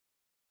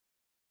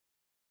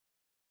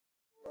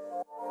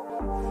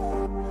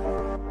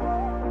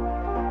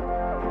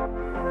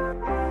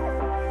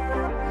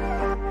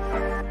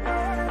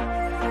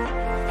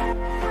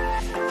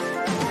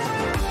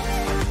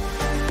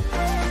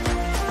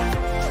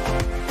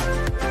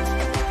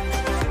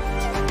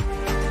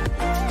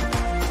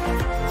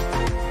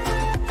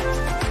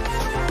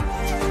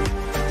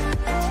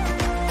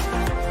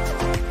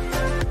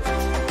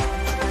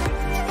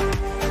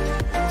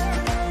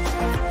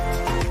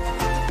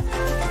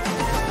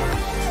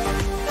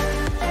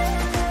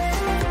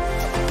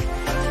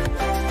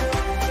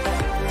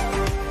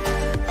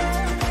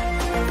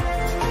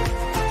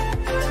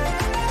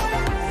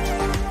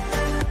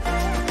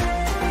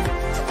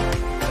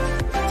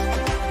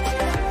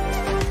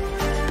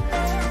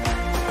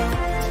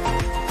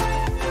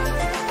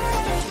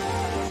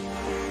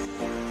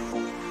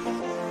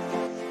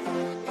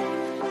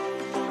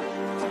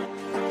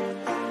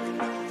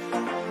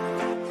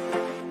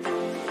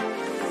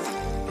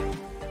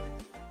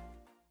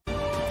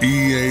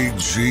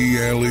Eagles.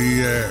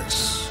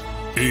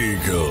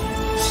 Eagles.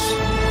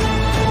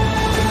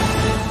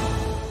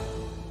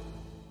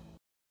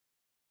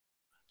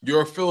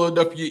 Your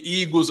Philadelphia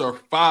Eagles are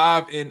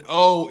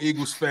 5-0,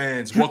 Eagles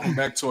fans. Welcome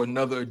back to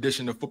another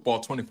edition of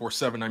Football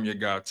 24/7. I'm your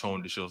guy,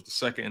 Tone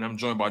DeShields II, and I'm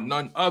joined by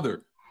none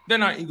other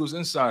than our Eagles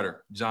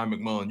insider, John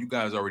McMullen. You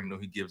guys already know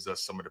he gives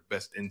us some of the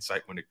best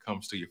insight when it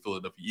comes to your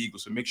Philadelphia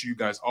Eagles. So make sure you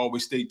guys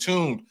always stay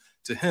tuned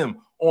to him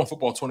on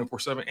Football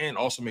 24/7, and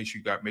also make sure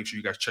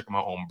you guys check him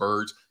out on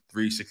Birds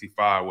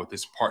 365 with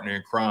his partner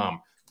in crime,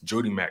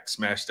 Jody Mack.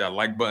 Smash that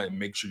like button.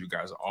 Make sure you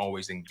guys are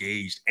always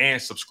engaged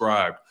and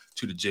subscribed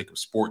to the JAKIB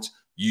Sports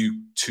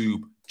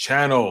YouTube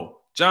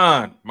channel.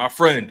 John, my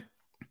friend,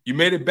 you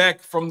made it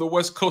back from the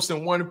West Coast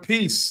in one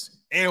piece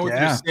and with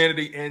your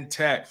sanity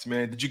intact,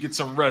 man. Did you get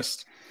some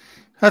rest?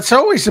 That's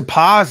always a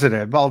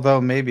positive, although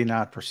maybe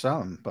not for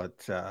some.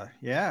 But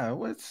yeah, it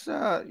was,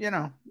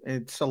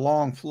 it's a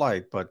long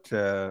flight, but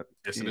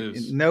yes, it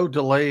is. No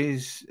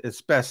delays, as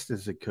best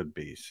as it could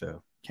be.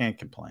 So can't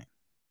complain.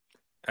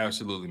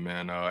 Absolutely,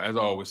 man. As I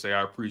always say,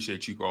 I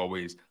appreciate you for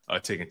always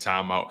taking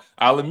time out.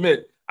 I'll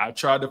admit, I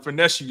tried to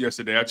finesse you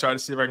yesterday. I tried to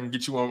see if I can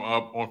get you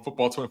on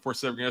Football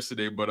 24/7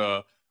 yesterday, but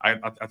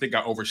I think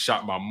I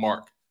overshot my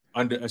mark,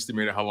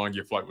 underestimated how long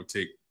your flight would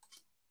take.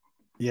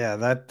 Yeah,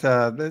 that's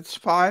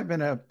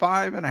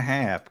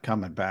 5.5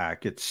 coming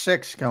back. It's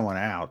 6 going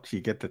out. You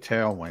get the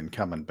tailwind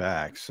coming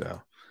back.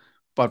 So,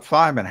 but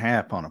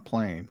 5.5 on a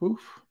plane.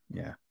 Oof,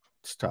 yeah,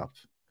 it's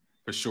tough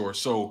for sure.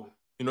 So,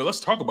 let's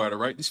talk about it,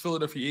 right? These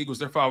Philadelphia Eagles,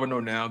 they're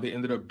 5-0 now. They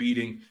ended up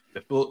beating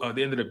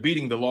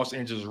the Los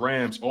Angeles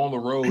Rams on the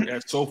road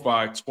at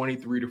SoFi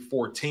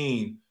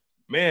 23-14.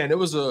 Man, it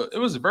was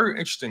a very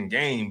interesting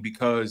game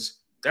because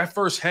that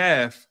first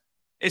half,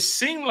 it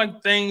seemed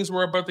like things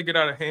were about to get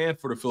out of hand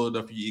for the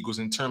Philadelphia Eagles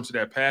in terms of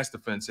that pass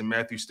defense and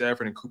Matthew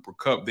Stafford and Cooper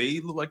Kupp.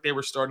 They looked like they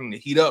were starting to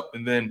heat up,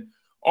 and then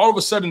all of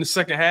a sudden, the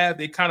second half,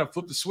 they kind of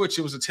flipped the switch.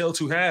 It was a tale of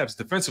two halves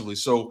defensively.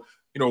 So,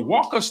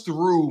 walk us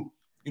through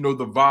the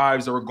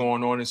vibes that were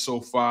going on in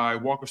SoFi.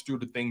 Walk us through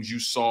the things you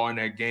saw in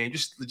that game.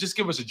 Just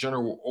give us a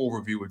general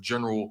overview, a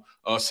general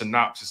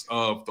synopsis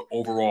of the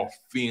overall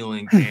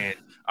feeling and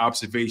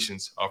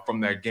observations from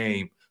that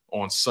game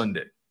on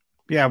Sunday.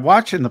 Yeah,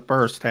 watching the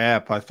first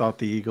half, I thought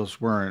the Eagles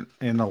were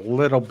in a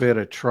little bit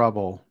of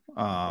trouble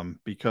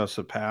because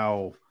of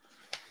how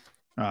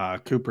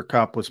Cooper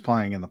Kupp was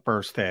playing in the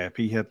first half.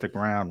 He hit the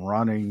ground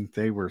running.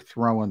 They were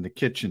throwing the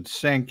kitchen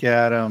sink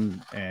at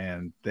him,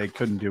 and they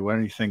couldn't do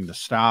anything to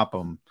stop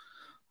him.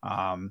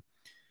 And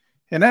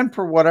then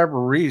for whatever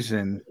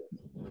reason,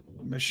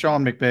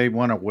 Sean McVay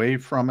went away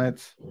from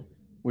it,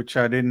 which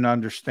I didn't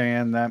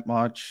understand that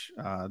much.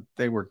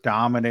 They were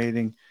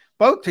dominating.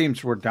 Both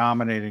teams were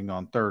dominating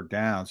on third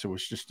downs. It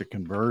was just a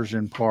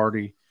conversion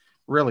party.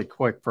 Really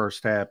quick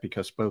first half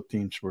because both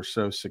teams were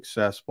so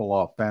successful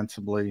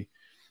offensively.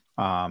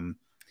 And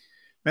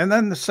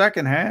then the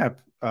second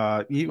half,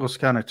 Eagles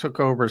kind of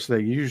took over as they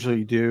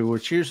usually do.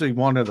 It's usually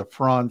one of the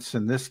fronts,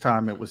 and this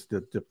time it was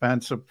the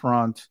defensive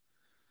front,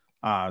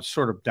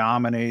 sort of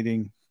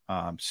dominating,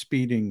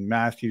 speeding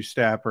Matthew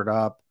Stafford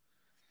up.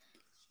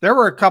 There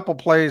were a couple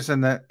plays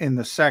in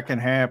the second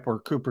half where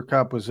Cooper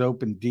Kupp was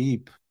open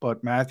deep,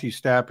 but Matthew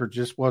Stafford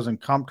just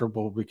wasn't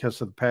comfortable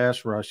because of the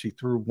pass rush. He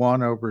threw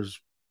one over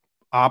his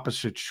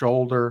opposite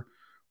shoulder,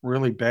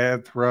 really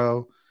bad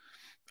throw.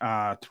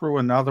 Threw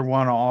another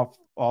one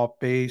off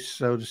base,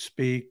 so to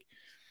speak.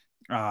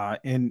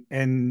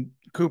 And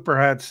Cooper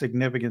had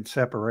significant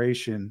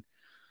separation,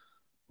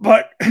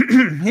 but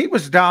he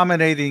was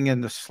dominating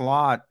in the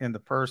slot in the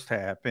first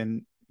half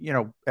and,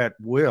 at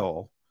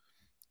will.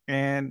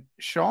 And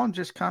Sean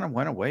just kind of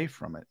went away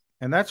from it.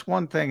 And that's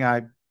one thing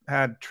I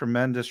had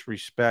tremendous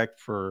respect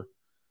for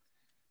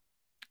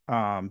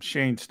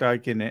Shane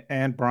Steichen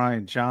and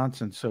Brian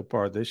Johnson so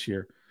far this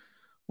year.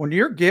 When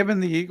you're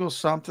giving the Eagles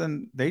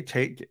something, they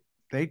take it.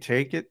 They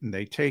take it and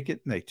they take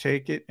it and they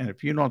take it. And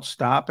if you don't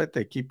stop it,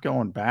 they keep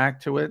going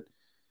back to it.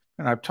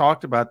 And I've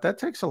talked about that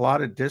takes a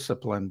lot of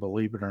discipline,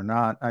 believe it or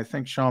not. I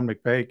think Sean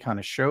McVay kind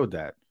of showed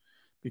that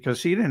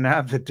because he didn't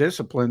have the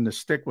discipline to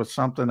stick with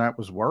something that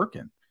was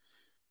working.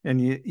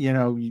 And,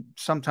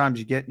 sometimes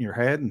you get in your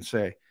head and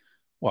say,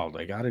 well,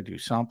 they got to do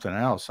something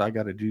else. I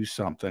got to do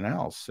something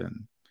else.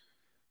 And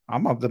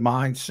I'm of the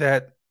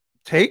mindset,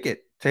 take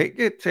it. Take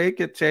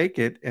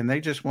it, and they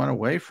just went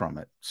away from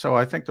it. So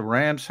I think the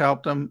Rams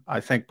helped them.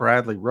 I think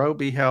Bradley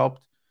Roby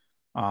helped.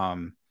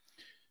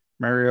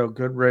 Mario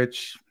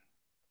Goodrich,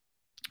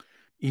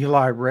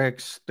 Eli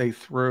Ricks, they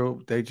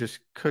just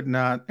could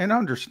not, and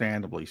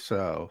understandably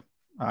so.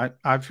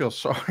 I feel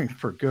sorry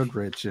for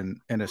Goodrich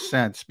in a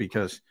sense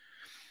because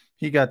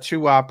he got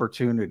 2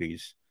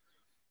 opportunities.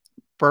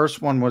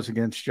 First one was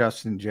against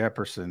Justin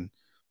Jefferson.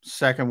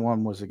 Second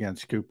one was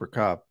against Cooper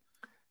Kupp.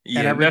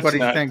 Yeah, and everybody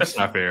thinks that's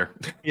not fair.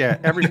 Yeah,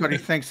 everybody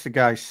thinks the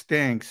guy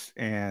stinks,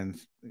 and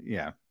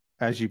yeah,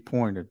 as you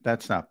pointed,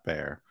 that's not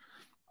fair.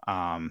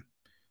 But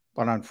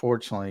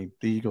unfortunately,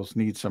 the Eagles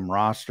need some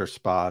roster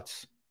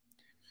spots.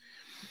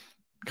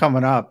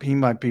 coming up, he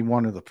might be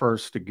one of the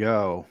first to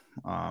go.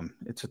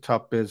 It's a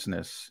tough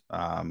business.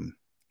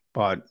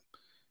 But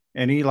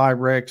and Eli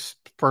Ricks,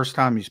 first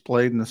time he's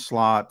played in the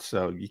slot,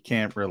 so you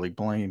can't really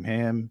blame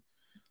him.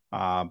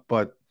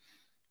 But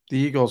the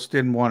Eagles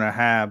didn't want to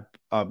have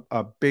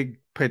a big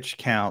pitch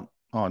count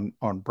on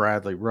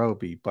Bradley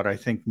Roby, but I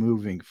think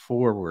moving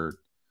forward,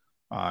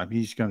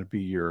 he's going to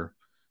be your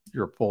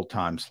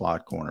full-time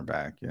slot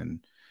cornerback,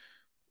 and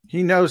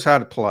he knows how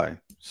to play,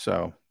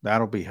 so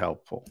that'll be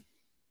helpful.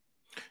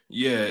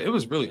 Yeah, it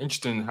was really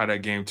interesting how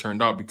that game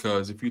turned out,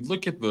 because if you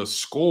look at the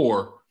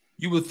score,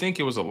 you would think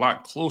it was a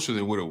lot closer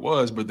than what it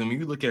was. But then when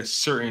you look at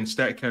certain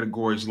stat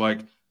categories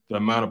like the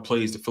amount of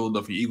plays the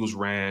Philadelphia Eagles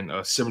ran,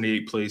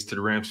 78 plays to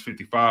the Rams,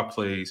 55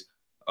 plays.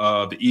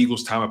 The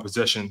Eagles' time of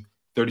possession,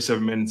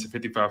 37 minutes and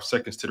 55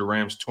 seconds to the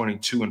Rams,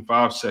 22 and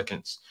 5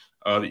 seconds.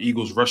 The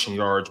Eagles' rushing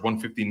yards,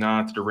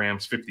 159 to the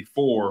Rams,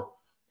 54.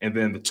 And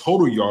then the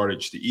total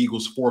yardage, the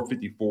Eagles,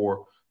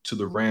 454 to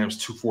the Rams,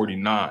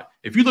 249.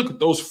 If you look at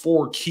those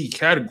four key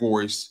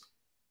categories,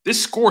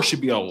 this score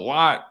should be a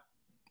lot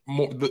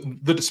more.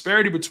 The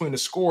disparity between the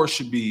scores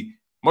should be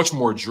much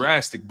more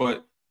drastic.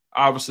 But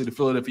obviously, the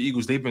Philadelphia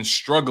Eagles, they've been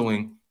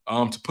struggling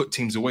to put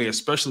teams away,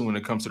 especially when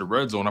it comes to the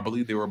red zone. I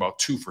believe they were about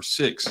 2 for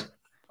 6.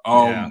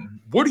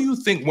 What do you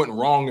think went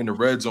wrong in the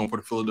red zone for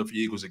the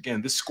Philadelphia Eagles?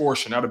 Again, this score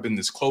should not have been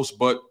this close,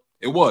 but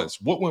it was.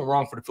 What went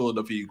wrong for the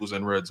Philadelphia Eagles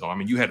in red zone? I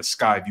mean, you had a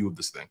sky view of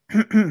this thing.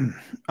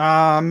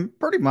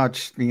 Pretty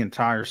much the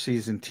entire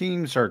season.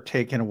 Teams are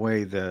taking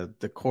away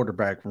the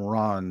quarterback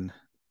run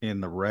in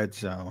the red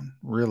zone,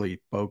 really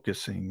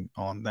focusing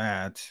on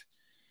that.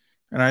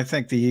 And I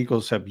think the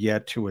Eagles have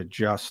yet to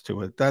adjust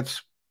to it.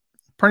 That's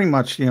pretty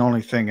much the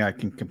only thing I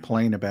can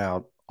complain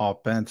about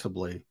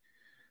offensively.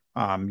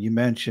 You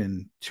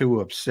mentioned 2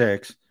 of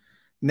 6.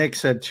 Nick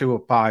said 2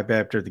 of 5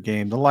 after the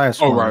game. The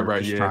last one,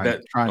 right. Yeah,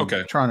 trying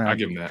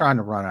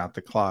to run out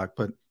the clock.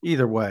 But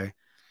either way,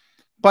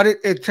 but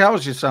it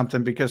tells you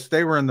something, because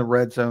they were in the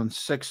red zone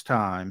 6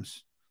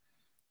 times.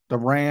 The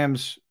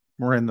Rams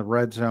were in the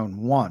red zone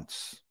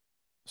once.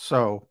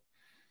 So,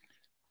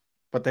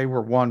 but they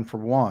were 1 for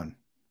 1.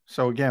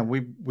 So again,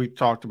 we've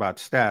talked about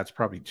stats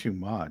probably too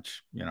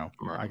much.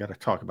 Right. I got to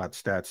talk about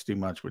stats too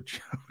much with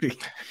Jody,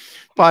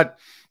 but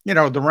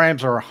the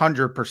Rams are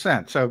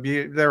 100%. So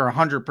if they're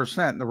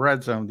 100% in the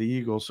red zone, the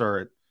Eagles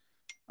are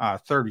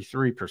at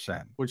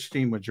 33%. Which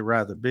team would you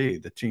rather be?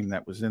 The team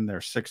that was in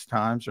there 6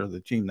 times, or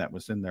the team that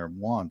was in there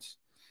once?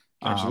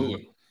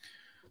 Absolutely.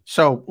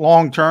 So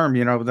long term,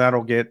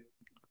 that'll get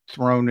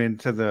thrown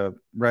into the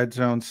red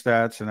zone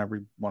stats, and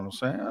everyone will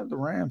say, the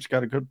Rams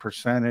got a good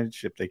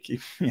percentage. If they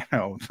keep,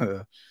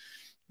 the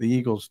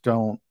Eagles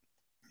don't,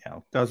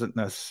 doesn't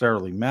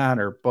necessarily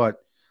matter. But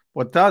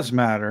what does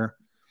matter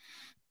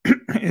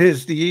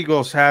is the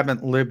Eagles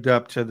haven't lived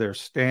up to their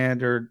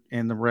standard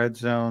in the red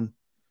zone,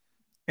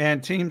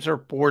 and teams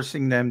are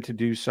forcing them to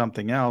do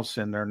something else,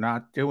 and they're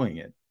not doing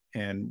it.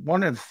 And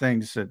one of the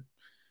things that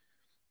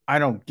I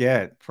don't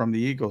get from the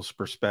Eagles'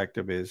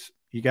 perspective is,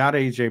 you got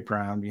A.J.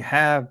 Brown, you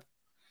have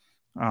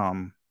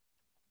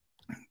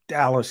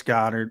Dallas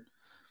Goedert.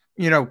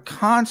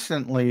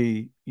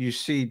 Constantly you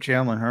see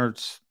Jalen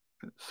Hurts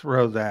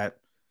throw that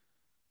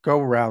go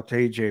route to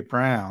A.J.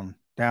 Brown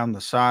down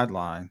the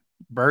sideline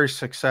very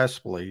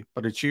successfully,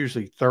 but it's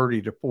usually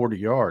 30 to 40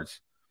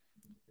 yards.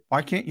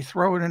 Why can't you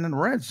throw it in the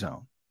red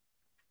zone?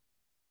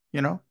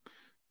 You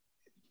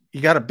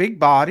got a big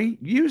body,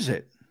 use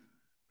it.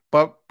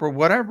 But for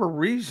whatever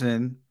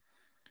reason,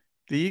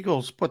 the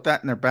Eagles put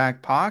that in their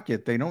back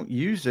pocket. They don't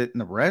use it in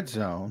the red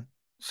zone.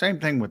 Same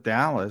thing with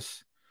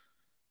Dallas.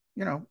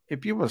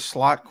 If you have a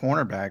slot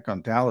cornerback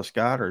on Dallas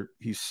Goedert,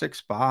 he's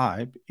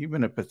 6'5",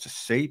 even if it's a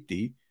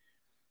safety,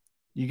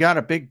 you got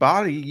a big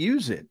body,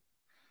 use it.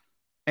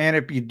 And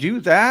if you do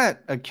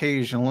that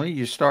occasionally,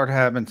 you start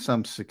having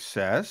some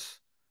success.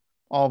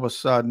 All of a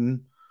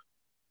sudden,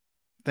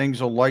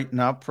 things will lighten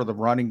up for the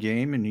running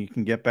game, and you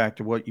can get back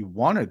to what you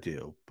want to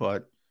do.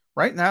 But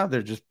right now,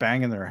 they're just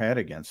banging their head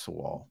against the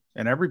wall,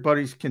 and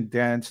everybody's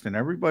condensed, and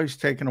everybody's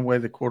taking away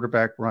the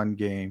quarterback run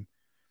game,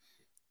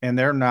 and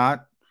they're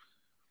not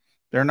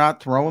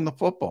throwing the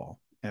football,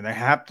 and they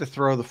have to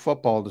throw the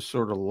football to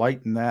sort of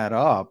lighten that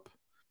up,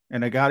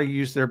 and they got to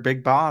use their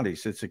big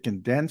bodies. It's a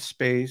condensed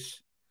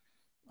space.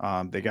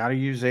 They got to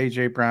use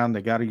A.J. Brown.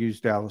 They got to use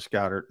Dallas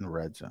Goedert in the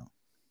red zone.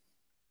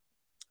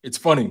 It's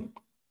funny.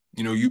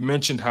 You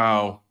mentioned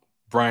how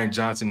Brian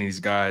Johnson and these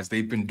guys,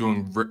 they've been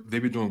doing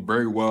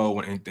very well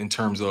in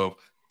terms of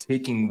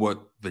taking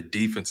what the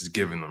defense is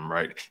giving them,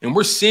 right? And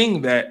we're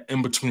seeing that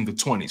in between the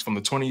 20s, from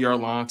the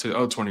 20-yard line to the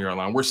other 20-yard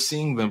line. We're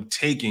seeing them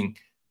taking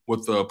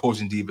what the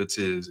opposing defense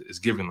is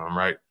giving them,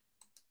 right?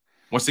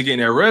 Once they get in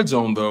that red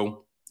zone,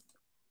 though,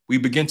 we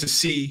begin to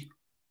see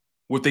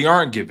what they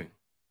aren't giving.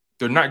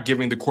 They're not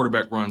giving the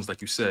quarterback runs,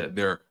 like you said.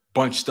 They're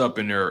bunched up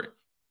in there.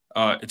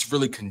 It's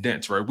really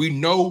condensed, right? We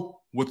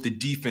know what the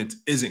defense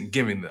isn't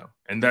giving them,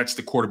 and that's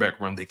the quarterback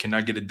run. They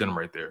cannot get it done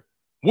right there.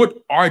 What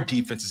our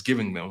defense is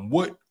giving them?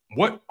 What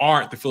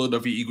aren't the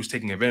Philadelphia Eagles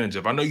taking advantage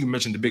of? I know you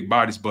mentioned the big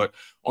bodies, but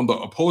on the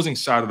opposing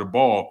side of the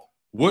ball,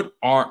 what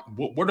are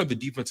the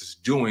defenses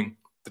doing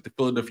that the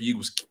Philadelphia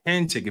Eagles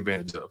can take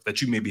advantage of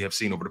that you maybe have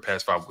seen over the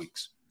past 5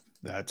 weeks?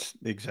 That's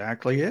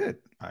exactly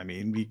it. I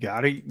mean, you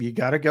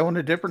gotta go in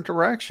a different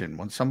direction.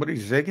 When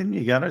somebody's zigging,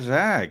 you gotta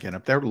zag. And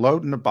if they're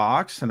loading the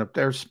box and if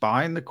they're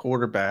spying the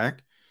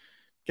quarterback,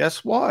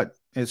 guess what?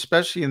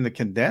 Especially in the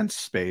condensed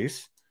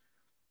space,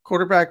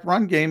 quarterback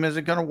run game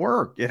isn't going to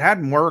work. It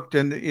hadn't worked,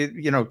 and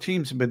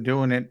teams have been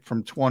doing it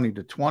from 20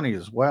 to 20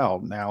 as well.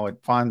 Now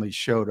it finally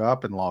showed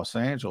up in Los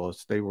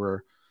Angeles. They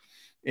were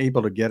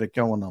able to get it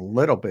going a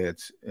little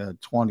bit,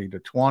 20 to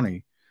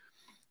 20.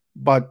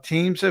 But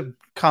teams have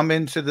come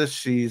into this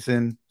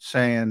season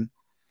saying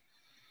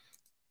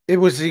it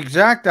was the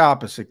exact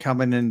opposite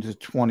coming into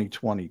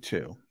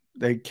 2022.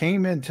 They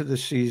came into the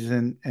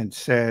season and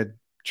said,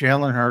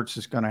 Jalen Hurts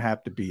is going to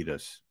have to beat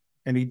us.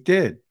 And he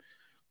did.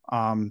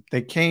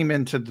 They came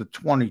into the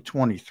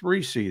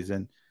 2023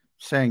 season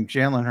saying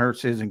Jalen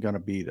Hurts isn't going to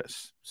beat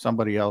us.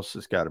 Somebody else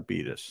has got to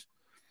beat us.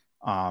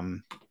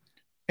 And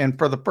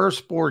for the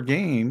first 4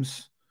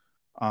 games,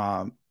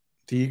 the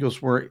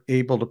Eagles were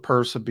able to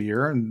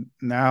persevere, and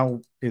now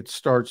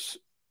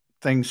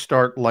things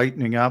start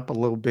lightening up a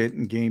little bit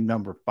in game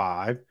number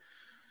 5.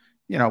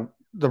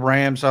 The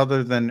Rams,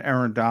 other than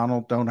Aaron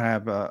Donald, don't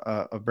have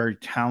a very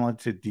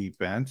talented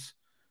defense.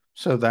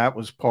 So that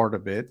was part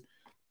of it.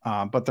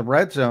 But the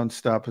red zone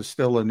stuff is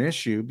still an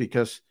issue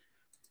because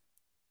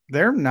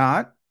they're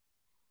not,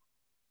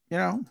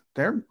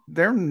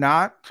 they're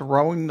not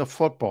throwing the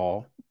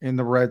football in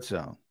the red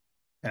zone.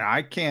 And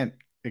I can't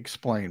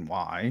explain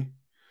why,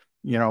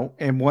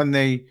 and when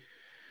they,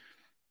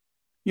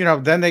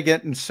 then they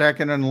get in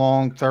 2nd and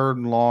long, 3rd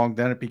and long,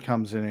 then it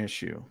becomes an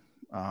issue.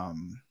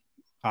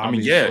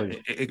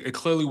 Obviously. It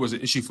clearly was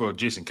an issue for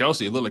Jason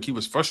Kelce. It looked like he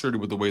was frustrated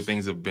with the way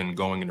things have been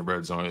going in the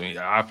red zone.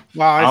 I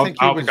don't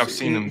think I've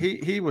seen him.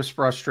 He was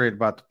frustrated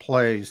about the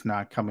plays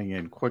not coming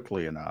in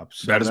quickly enough.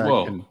 So that as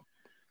well.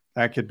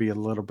 That could be a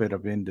little bit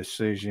of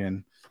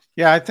indecision.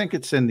 Yeah, I think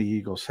it's in the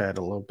Eagles' head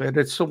a little bit.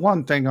 It's the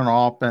one thing on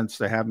offense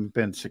they haven't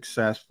been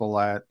successful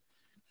at,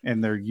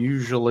 and they're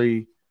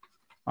usually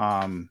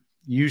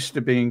used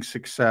to being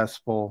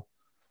successful.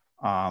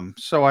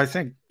 So I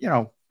think,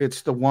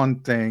 it's the one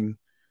thing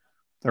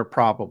they're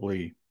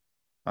probably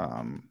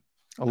a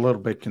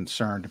little bit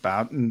concerned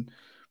about. And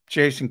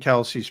Jason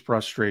Kelce's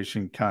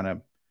frustration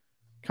kind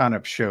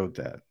of showed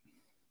that.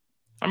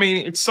 I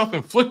mean, it's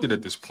self-inflicted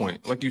at this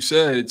point. Like you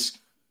said,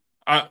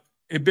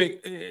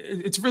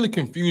 it's really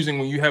confusing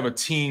when you have a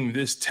team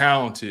this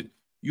talented.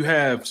 You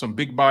have some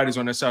big bodies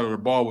on that side of the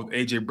ball with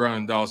A.J. Brown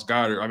and Dallas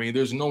Goedert. I mean,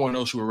 there's no one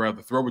else you would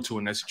rather throw it to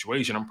in that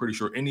situation. I'm pretty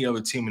sure any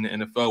other team in the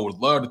NFL would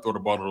love to throw the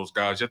ball to those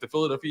guys. Yet the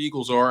Philadelphia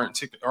Eagles aren't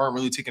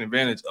really taking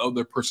advantage of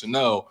their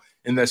personnel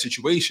in that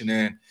situation.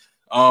 And,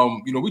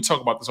 we talk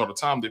about this all the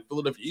time. The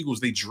Philadelphia Eagles,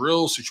 they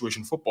drill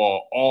situation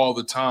football all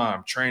the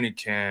time, training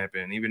camp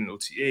and even in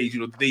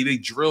OTAs. They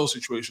drill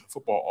situation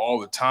football all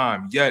the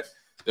time. Yet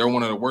they're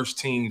one of the worst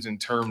teams in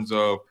terms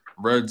of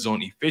red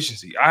zone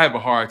efficiency. I have a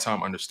hard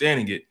time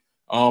understanding it.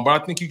 But I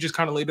think you just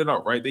kind of laid it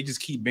out, right? They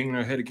just keep banging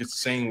their head against the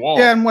same wall.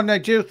 Yeah, and when they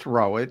do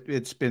throw it,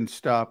 it's been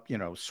stuff,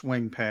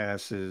 swing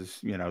passes,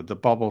 the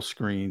bubble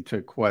screen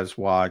to Quez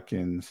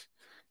Watkins.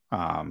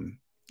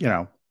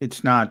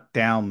 It's not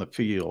down the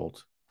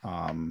field.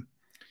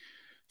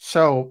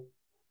 So,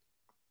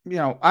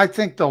 I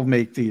think they'll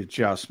make the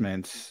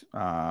adjustments.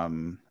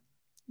 The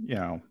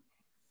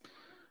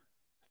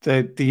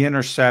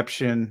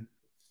interception,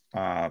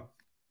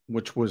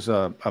 which was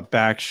a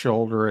back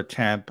shoulder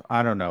attempt.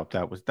 I don't know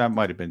if that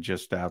might have been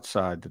just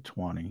outside the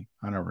 20.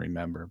 I don't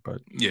remember,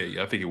 but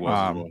yeah, I think it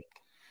was.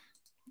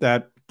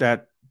 That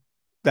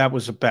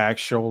was a back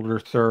shoulder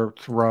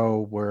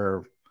throw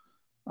where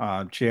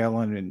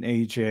Jalen and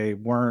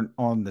AJ weren't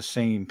on the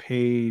same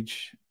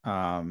page.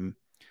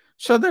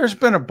 So there's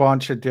been a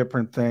bunch of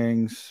different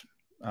things.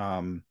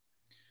 But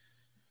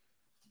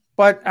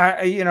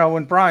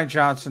when Brian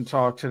Johnson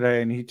talked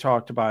today and he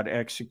talked about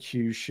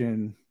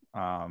execution,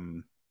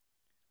 but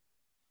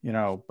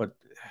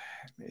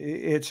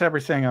it's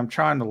everything. I'm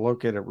trying to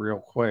look at it real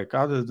quick.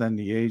 Other than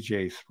the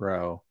AJ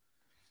throw,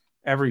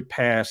 every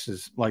pass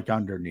is like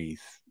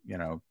underneath,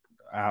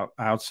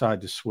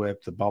 outside the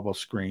SWIP, the bubble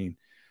screen.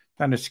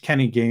 Then it's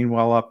Kenny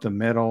Gainwell up the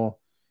middle.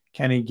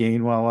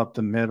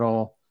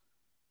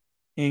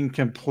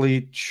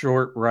 Incomplete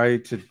short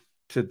right to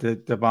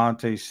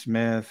Devontae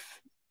Smith.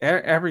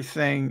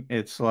 Everything,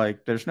 it's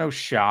like there's no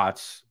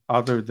shots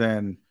other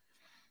than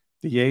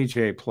the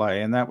AJ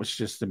play, and that was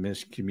just a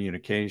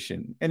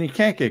miscommunication. And he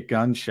can't get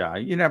gun shy.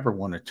 You never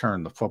want to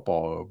turn the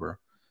football over.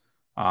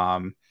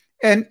 And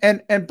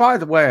by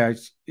the way,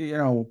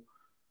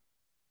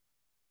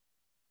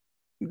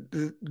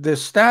 the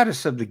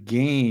status of the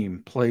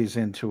game plays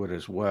into it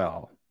as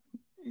well.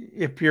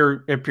 If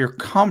you're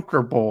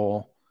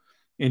comfortable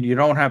and you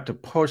don't have to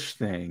push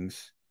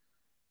things,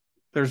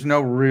 there's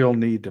no real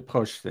need to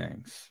push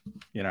things,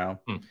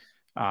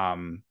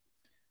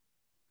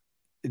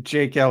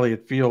 Jake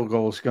Elliott field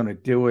goal is going to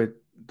do it.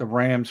 The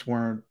Rams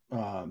weren't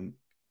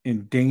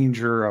in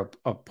danger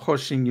of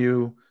pushing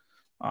you.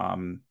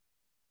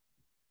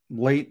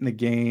 late in the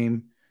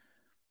game.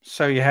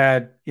 So you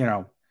had,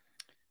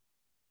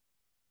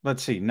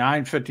 let's see,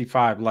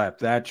 9:55 left,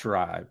 that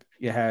drive.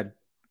 You had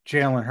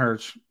Jalen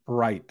Hurts,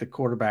 right, the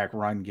quarterback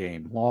run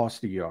game,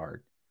 lost a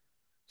yard.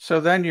 So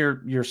then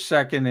you're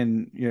second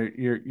and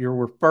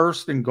you're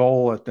first and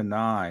goal at the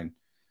 9.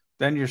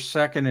 Then you're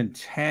second and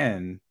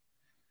 10,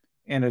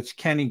 and it's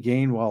Kenny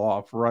Gainwell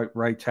off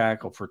right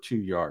tackle for 2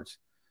 yards.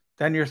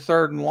 Then you're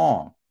third and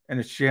long, and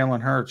it's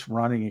Jalen Hurts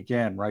running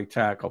again, right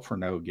tackle for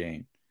no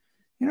gain.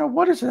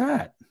 What is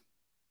that?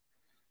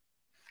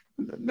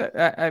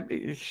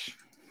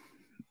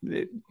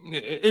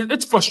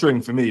 It's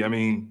frustrating for me. I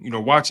mean,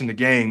 watching the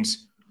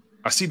games,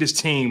 I see this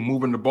team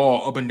moving the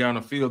ball up and down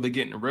the field. They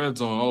get in the red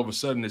zone. All of a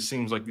sudden, it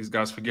seems like these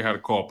guys forget how to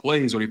call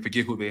plays, or they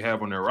forget who they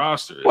have on their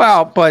roster.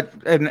 Well, but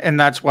and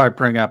that's why I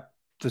bring up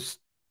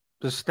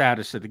the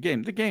status of the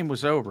game. The game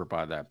was over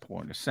by that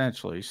point,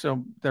 essentially.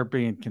 So they're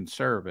being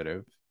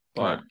conservative.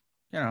 But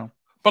right.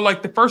 But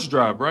like the first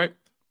drive, right?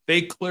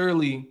 They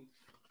clearly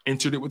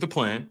entered it with a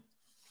plan.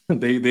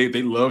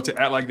 They love to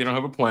act like they don't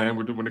have a plan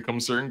when it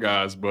comes to certain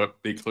guys, but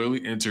they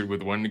clearly entered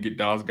with wanting to get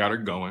Dallas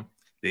Goedert going.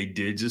 They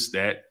did just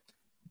that.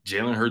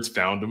 Jalen Hurts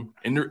found them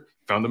in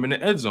the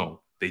end zone.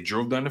 They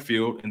drove down the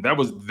field, and that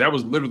was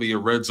literally a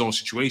red zone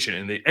situation,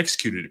 and they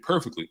executed it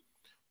perfectly.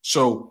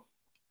 So,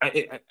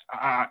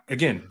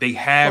 again, they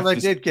have. Well,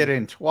 they did get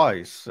in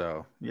twice,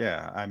 so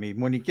yeah. I mean,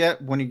 when you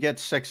get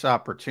 6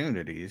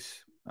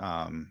 opportunities,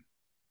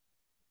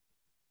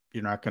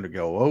 you're not going to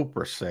go 0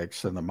 for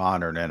 6 in the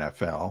modern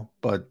NFL,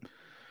 but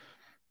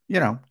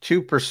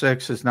 2 for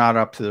 6 is not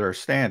up to their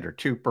standard.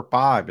 2 for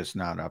 5 is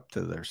not up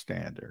to their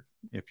standard.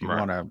 If you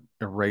want to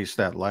erase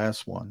that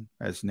last one,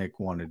 as Nick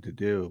wanted to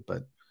do,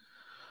 but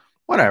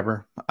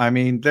whatever. I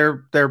mean,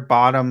 their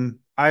bottom.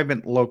 I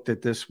haven't looked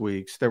at this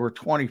week's. They were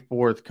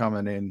 24th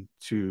coming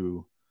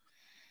into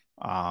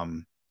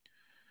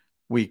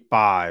week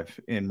 5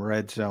 in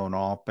red zone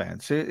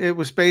offense. It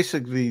was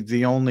basically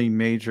the only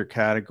major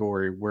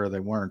category where they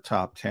weren't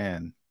top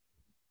 10,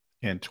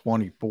 and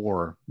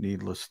 24,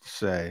 needless to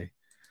say,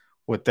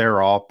 with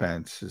their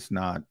offense is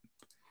not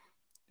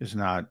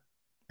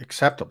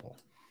acceptable.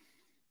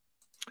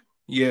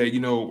 Yeah,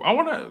 I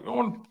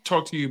want to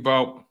talk to you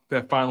about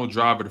that final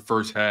drive of the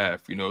first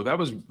half.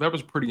 That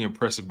was pretty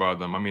impressive by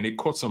them. I mean, they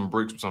caught some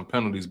breaks with some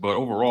penalties, but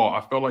overall, I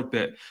felt like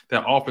that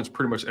offense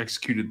pretty much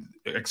executed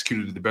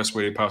it the best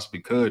way they possibly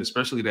could,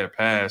 especially that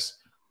pass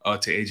to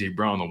AJ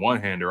Brown, the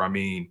one-hander. I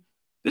mean,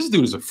 this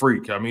dude is a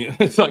freak. I mean,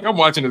 it's like I'm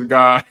watching this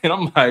guy, and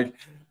I'm like,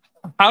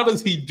 how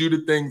does he do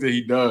the things that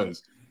he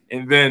does?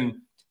 And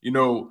then,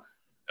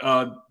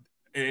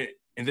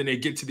 and then they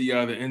get to the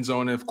end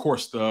zone, and of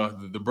course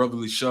the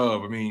brotherly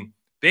shove. I mean,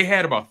 they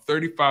had about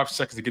 35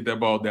 seconds to get that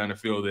ball down the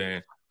field,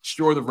 and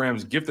sure, the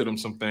Rams gifted them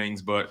some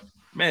things, but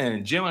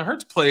man, Jalen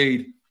Hurts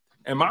played,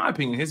 in my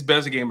opinion, his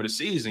best game of the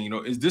season.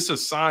 Is this a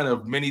sign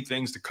of many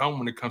things to come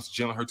when it comes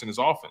to Jalen Hurts and his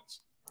offense?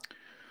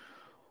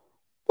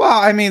 Well,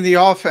 I mean, the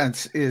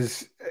offense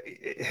is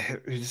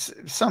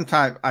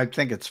sometimes I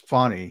think it's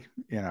funny.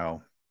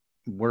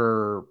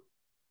 We're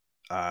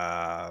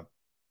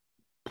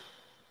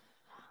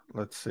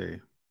let's see,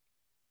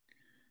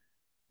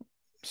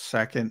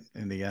 second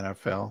in the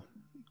NFL.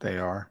 They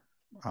are.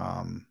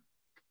 I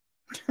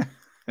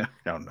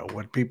don't know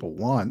what people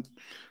want,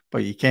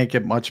 but you can't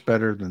get much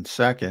better than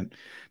second.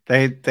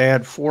 They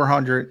had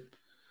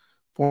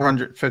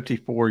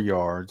 454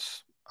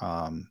 yards.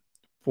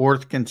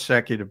 4th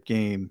consecutive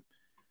game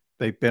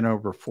they've been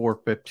over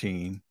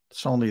 415.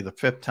 It's only the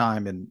 5th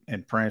time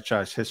in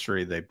franchise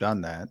history they've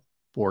done that,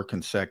 4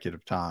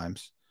 consecutive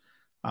times.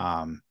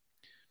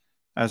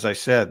 As I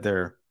said,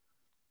 they're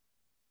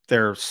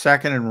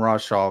 2nd in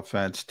rush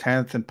offense,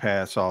 10th in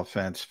pass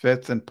offense,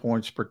 5th in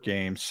points per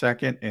game,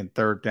 2nd in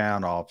third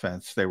down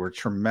offense. They were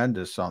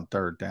tremendous on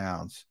third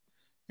downs.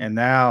 And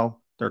now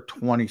they're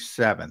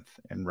 27th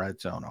in red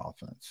zone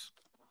offense.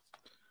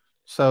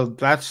 So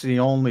that's the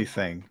only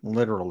thing,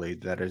 literally,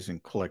 that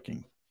isn't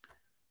clicking.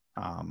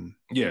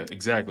 Yeah,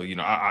 exactly.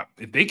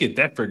 If they get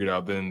that figured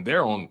out, then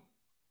they're on.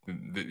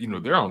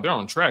 They're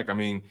on track. I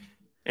mean,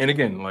 and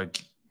again,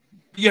 like,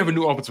 you have a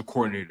new offensive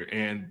coordinator,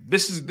 and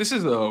this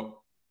is a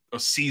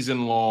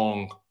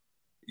season-long,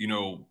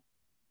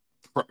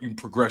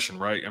 progression,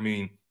 right? I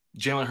mean,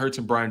 Jalen Hurts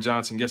and Brian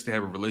Johnson, yes, they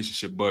have a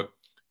relationship, but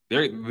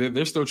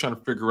they're still trying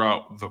to figure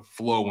out the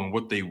flow and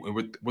what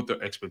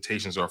their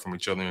expectations are from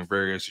each other in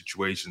various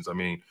situations. I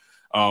mean,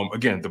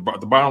 again, the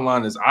bottom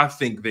line is I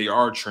think they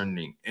are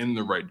trending in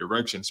the right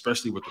direction,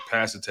 especially with the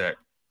pass attack.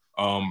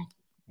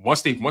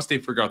 Once they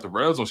figure out the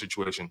red zone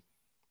situation,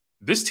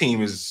 this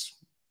team is,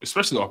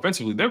 especially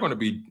offensively, they're going to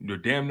be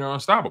damn near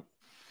unstoppable.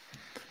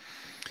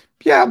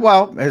 Yeah,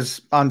 well,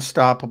 as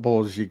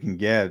unstoppable as you can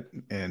get,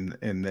 and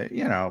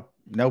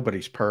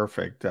nobody's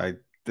perfect.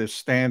 The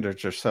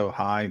standards are so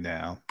high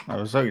now. I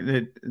was looking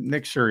at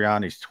Nick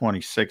Sirianni's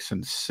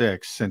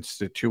 26-6 since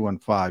the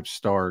 2-5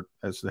 start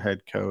as the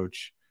head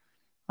coach.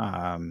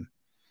 There's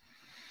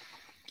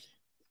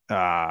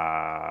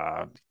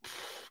a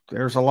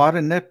lot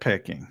of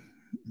nitpicking.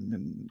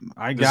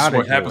 I This is got to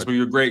what do happens it. when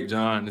you're great,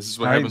 John. This is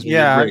what happens when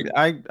you're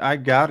great. I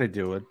got to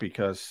do it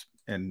because,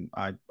 and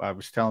I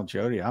was telling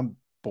Jody, I'm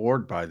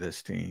bored by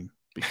this team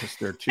because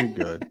they're too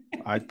good.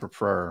 I'd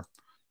prefer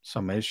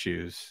some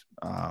issues.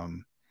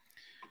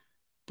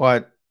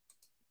 But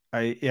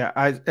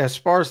as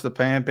far as the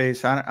fan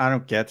base, I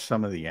don't get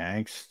some of the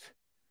angst.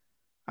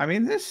 I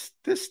mean, this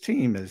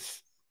team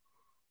is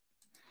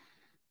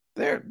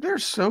they're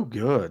so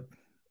good.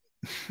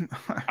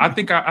 I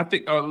think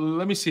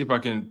let me see if I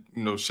can,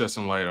 shed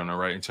some light on it,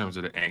 right, in terms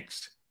of the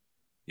angst.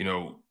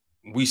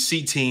 We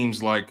see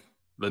teams like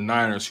the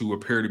Niners who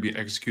appear to be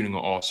executing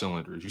on all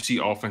cylinders. You see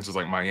offenses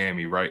like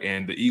Miami, right?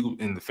 And the Eagles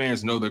and the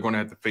fans know they're going to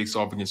have to face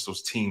off against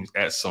those teams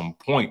at some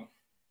point.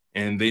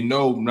 And they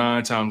know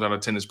 9 times out of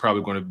 10 it's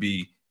probably going to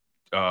be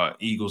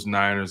Eagles,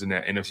 Niners in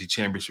that NFC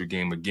Championship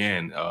game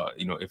again,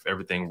 if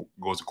everything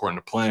goes according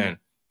to plan.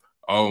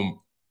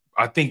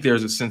 I think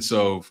there's a sense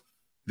of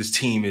this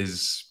team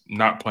is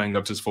not playing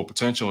up to its full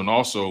potential. And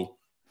also,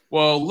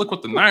 well, look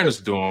what the Niners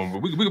are doing.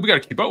 But we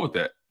got to keep up with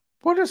that.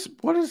 What is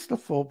the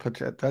full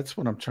potential? That's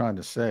what I'm trying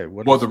to say.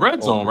 The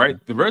red zone,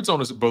 right? The red zone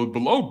is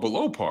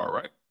below par,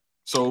 right?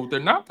 So they're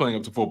not playing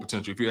up to full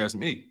potential, if you ask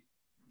me.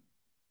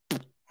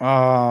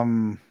 Yeah,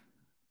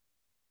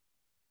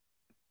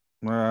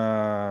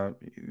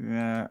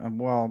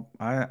 well,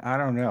 I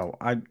don't know.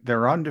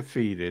 They're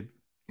undefeated.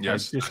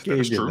 Yes, I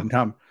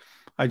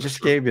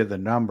just gave you the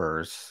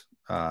numbers.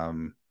 They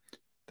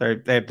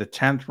have the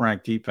 10th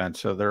ranked defense,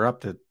 so they're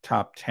up to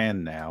top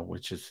 10 now,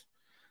 which is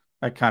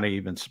that kind of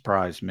even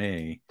surprised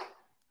me.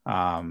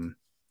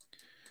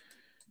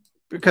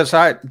 Because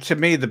to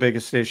me the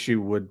biggest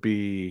issue would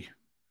be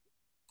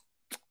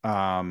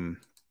the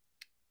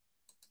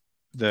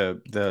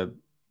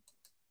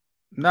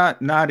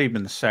not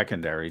even the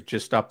secondary,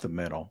 just up the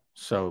middle.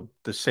 So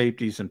the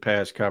safeties and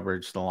pass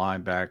coverage, the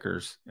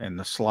linebackers, and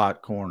the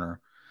slot corner.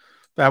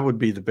 That would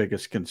be the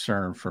biggest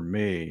concern for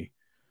me.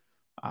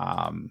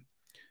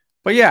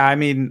 But yeah, I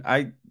mean,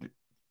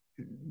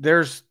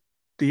 there's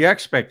the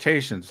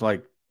expectations.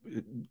 Like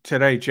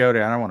today, Jody,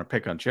 I don't want to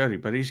pick on Jody,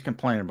 but he's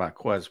complaining about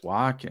Quez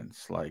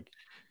Watkins. Like,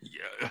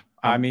 yeah,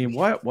 I mean,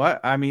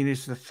 what? I mean,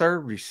 he's the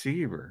third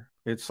receiver.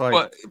 It's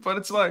like, but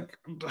it's like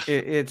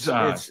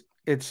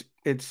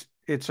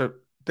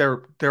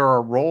there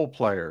are role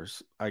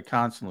players. I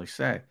constantly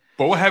say.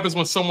 But what happens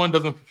when someone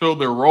doesn't fulfill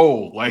their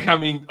role? Like, I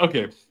mean,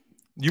 okay,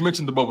 you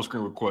mentioned the bubble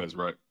screen with Quez,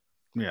 right?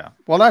 Yeah.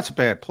 Well, that's a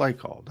bad play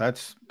call.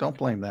 Don't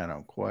blame that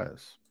on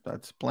Quez.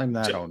 Blame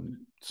that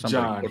on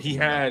somebody.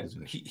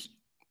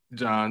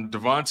 John,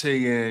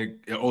 Devontae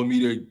and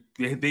Olamide,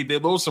 they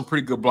lost some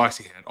pretty good blocks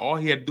he had. All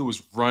he had to do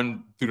was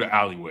run through the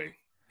alleyway,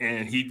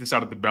 and he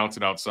decided to bounce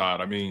it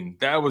outside. I mean,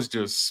 that was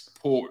just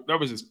poor. That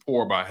was just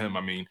poor by him.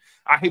 I mean,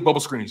 I hate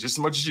bubble screens just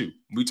as much as you.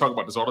 We talk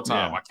about this all the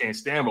time. Yeah. I can't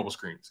stand bubble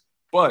screens.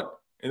 But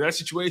in that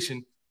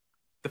situation,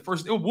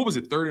 what was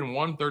it, 3rd and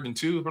 1, 3rd and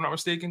 2, if I'm not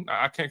mistaken?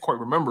 I can't quite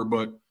remember,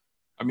 but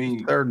I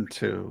mean, 3rd and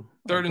 2.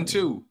 3rd and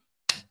 2.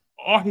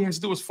 All he has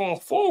to do is fall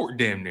forward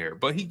damn near.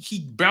 But he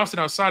bounced it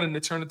outside and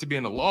it turned into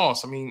being a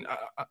loss. I mean,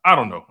 I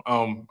don't know.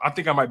 I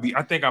think I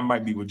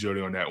might be with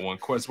Jody on that one.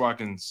 Quez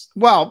Watkins.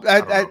 Well,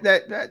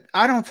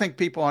 I don't think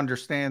people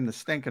understand the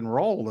stinking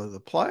role of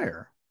the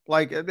player.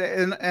 Like,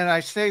 and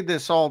I say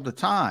this all the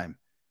time.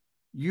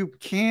 You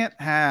can't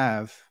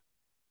have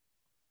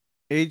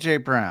A.J.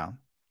 Brown,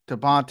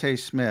 Devontae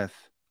Smith,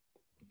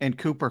 and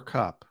Cooper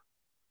Kupp.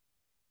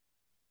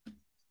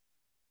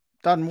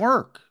 Doesn't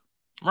work.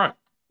 Right.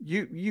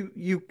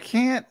 You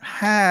can't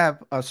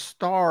have a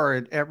star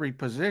at every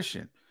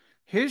position.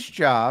 His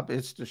job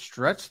is to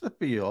stretch the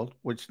field,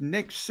 which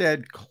Nick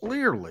said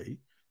clearly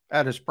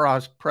at his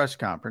press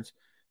conference,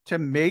 to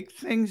make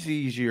things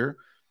easier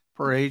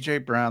for A.J.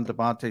 Brown,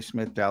 Devontae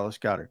Smith, Dallas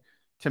Goedert,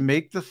 to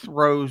make the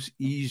throws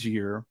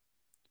easier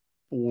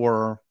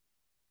for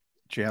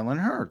Jalen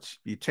Hurts.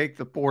 You take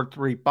the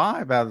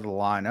 4-3-5 out of the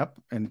lineup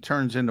and it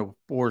turns into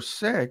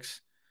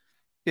 4-6.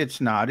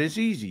 It's not as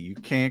easy. You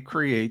can't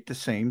create the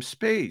same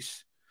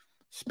space.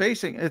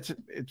 Spacing, it's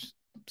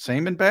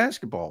same in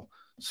basketball.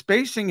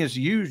 Spacing is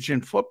huge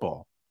in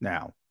football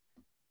now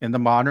in the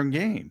modern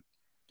game.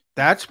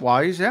 That's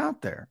why he's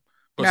out there.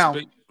 But now,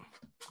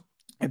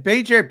 if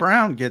A.J.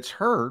 Brown gets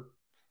hurt,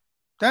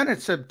 then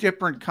it's a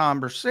different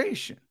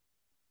conversation.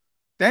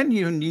 Then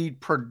you need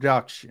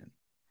production.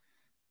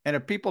 And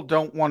if people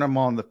don't want him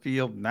on the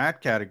field in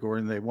that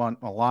category and they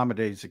want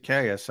Olamide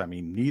Zaccheaus, I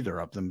mean, neither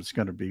of them is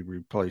going to be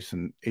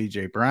replacing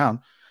A.J. Brown.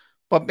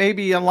 But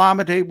maybe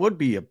Olamide would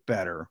be a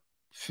better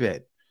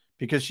fit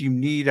because you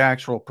need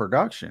actual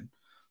production.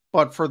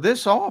 But for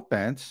this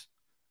offense,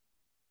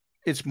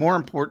 it's more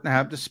important to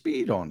have the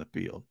speed on the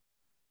field.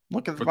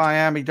 Look at the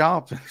Miami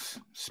Dolphins.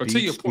 But to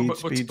your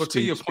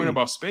point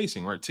about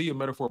spacing, right? To your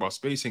metaphor about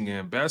spacing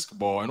in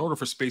basketball, in order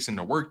for spacing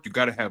to work, you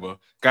got to have a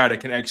guy that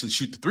can actually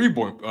shoot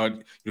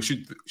the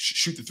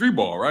shoot the three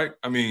ball, right?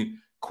 I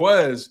mean,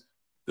 Quez,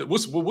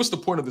 what's the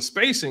point of the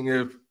spacing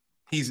if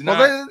he's not?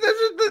 Well,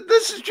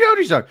 this is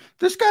Jody's argument.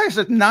 This guy has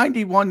a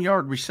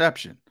 91-yard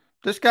reception.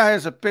 This guy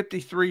has a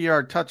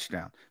 53-yard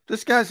touchdown.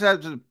 This guy has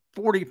a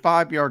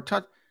 45-yard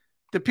touch.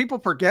 Did people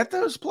forget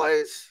those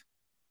plays?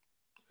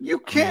 You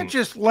can't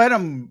just let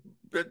them.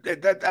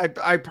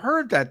 I've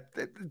heard that.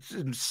 It's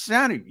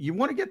insanity. You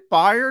want to get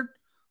fired?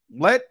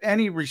 Let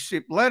any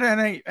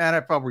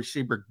NFL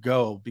receiver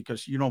go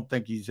because you don't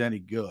think he's any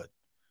good.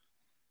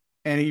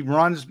 And he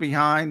runs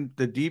behind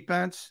the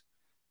defense.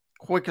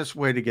 Quickest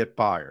way to get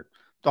fired.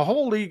 The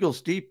whole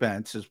Eagles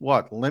defense is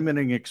what?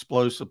 Limiting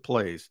explosive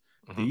plays.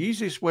 The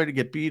easiest way to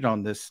get beat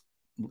in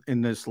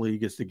this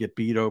league is to get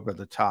beat over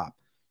the top.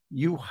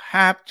 You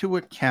have to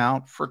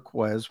account for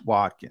Quez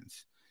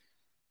Watkins.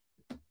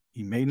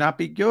 He may not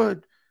be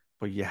good,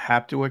 but you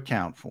have to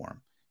account for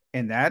him.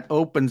 And that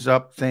opens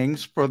up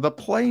things for the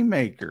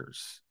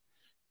playmakers.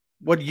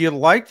 Would you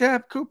like to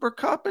have Cooper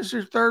Kupp as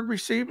your third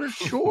receiver?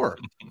 Sure.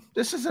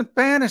 This isn't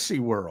fantasy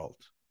world.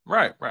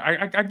 Right.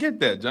 I get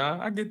that,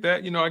 John. I get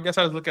that. I guess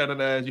I look at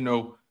it as,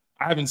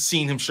 I haven't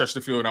seen him stretch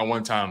the field at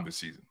one time this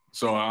season.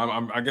 So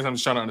I guess I'm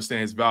just trying to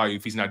understand his value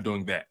if he's not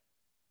doing that.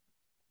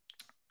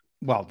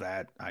 Well,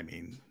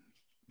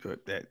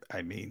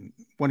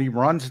 when he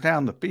runs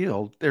down the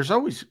field, there's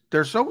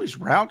always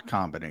route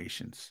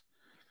combinations.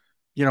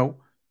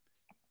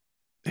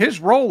 His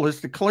role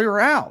is to clear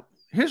out.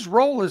 His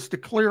role is to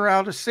clear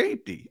out a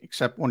safety,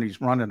 except when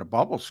he's running a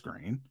bubble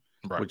screen,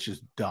 which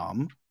is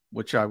dumb,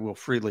 which I will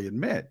freely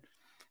admit.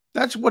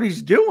 That's what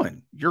he's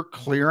doing. You're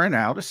clearing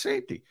out a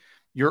safety.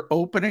 You're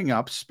opening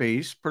up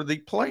space for the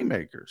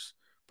playmakers,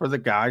 for the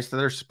guys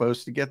that are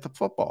supposed to get the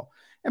football.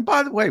 And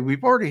by the way,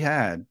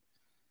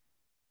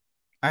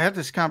 I had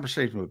this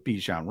conversation with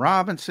Bijan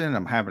Robinson.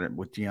 I'm having it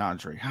with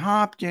DeAndre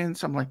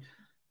Hopkins. I'm like,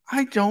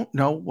 I don't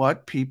know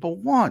what people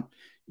want.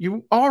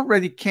 You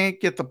already can't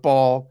get the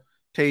ball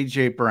to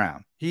A.J.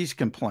 Brown. He's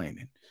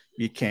complaining.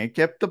 You can't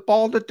get the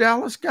ball to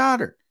Dallas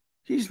Goedert.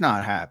 He's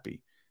not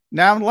happy.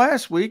 Now,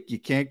 last week, you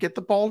can't get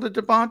the ball to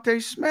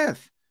Devontae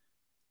Smith.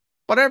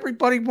 But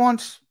everybody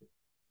wants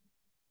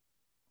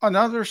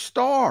another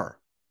star.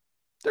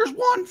 There's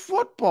one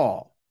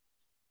football.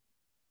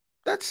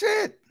 That's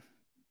it.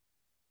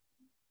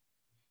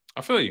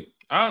 I feel you.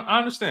 I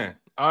understand.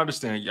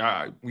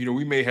 Yeah,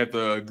 we may have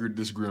to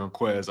disagree on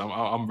Quez.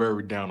 I'm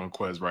very down on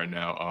Quez right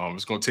now.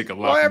 It's going to take a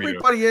lot. Well,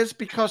 everybody is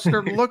because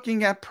they're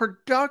looking at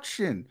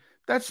production.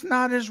 That's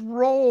not his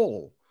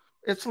role.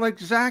 It's like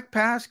Zach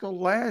Pascal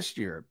last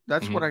year.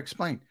 That's what I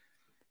explained.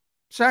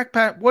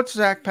 What's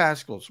Zach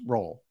Pascal's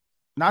role?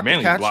 Not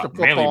to catch the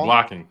football. Mainly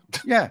blocking.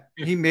 Yeah,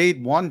 he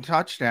made one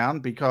touchdown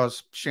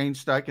because Shane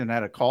Steichen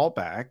had a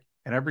callback,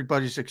 and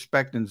everybody's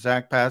expecting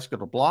Zach Pascal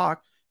to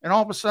block, and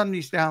all of a sudden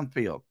he's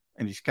downfield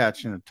and he's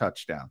catching a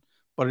touchdown.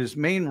 But his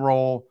main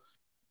role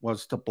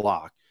was to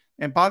block.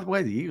 And by the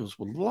way, the Eagles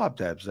would love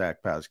to have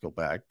Zach Pascal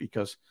back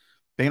because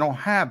they don't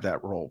have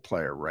that role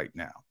player right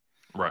now.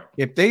 Right.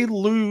 If they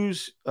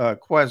lose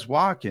Quez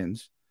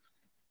Watkins,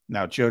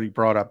 now Jody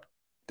brought up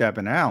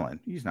Devin Allen.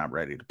 He's not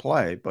ready to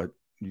play, but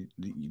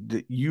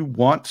you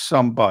want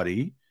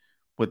somebody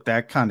with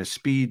that kind of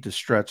speed to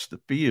stretch the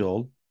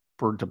field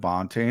for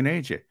Devontae and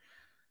AJ.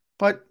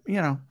 But,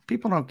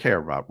 people don't care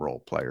about role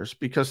players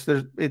because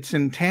it's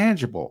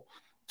intangible.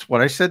 It's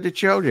what I said to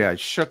Jody. I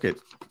shook it.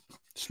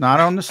 It's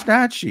not on the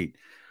stat sheet.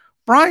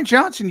 Brian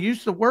Johnson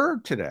used the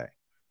word today.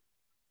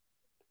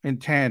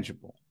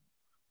 Intangible.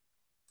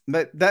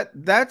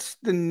 That's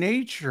the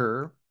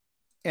nature,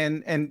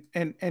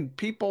 and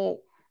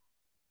people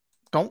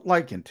don't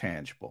like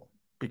intangible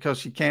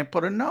because you can't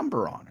put a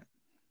number on it.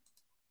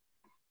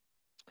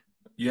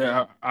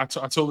 Yeah, I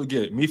totally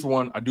get it. Me for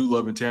one, I do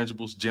love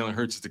intangibles. Jalen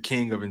Hurts is the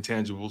king of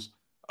intangibles.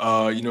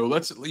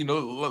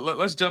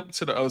 Let's jump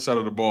to the other side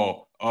of the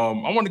ball. I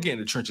want to get in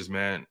the trenches,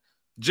 man.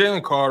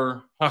 Jalen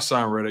Carter,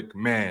 Hassan Reddick,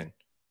 man,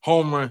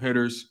 home run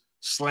hitters,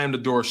 slam the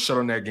door shut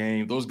on that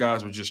game. Those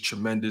guys were just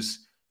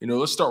tremendous.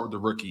 Let's start with the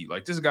rookie.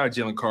 Like this guy,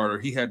 Jalen Carter,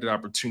 he had the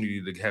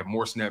opportunity to have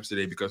more snaps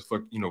today because,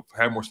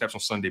 have more snaps on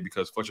Sunday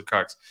because Fletcher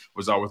Cox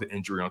was out with an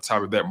injury. On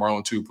top of that,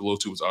 Marlon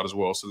Tuipulotu was out as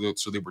well. So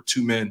they were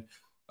two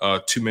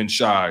men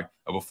shy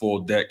of a full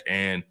deck,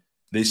 and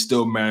they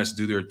still managed to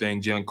do their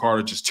thing. Jalen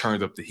Carter just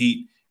turned up the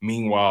heat.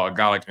 Meanwhile, a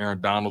guy like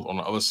Aaron Donald on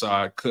the other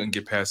side couldn't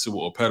get past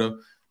Sewell Opeta.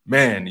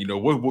 Man,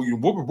 what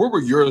were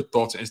your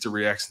thoughts and instant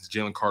reactions to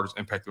Jalen Carter's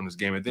impact on this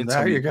game? And then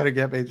now you got to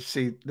get me to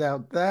see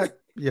now that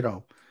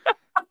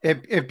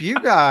if you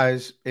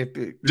guys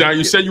John,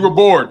 you said you were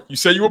bored. You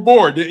said you were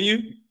bored, didn't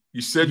you?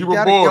 You said you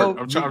were bored.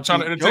 I'm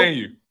trying to entertain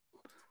you.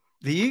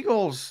 The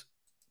Eagles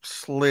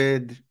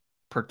slid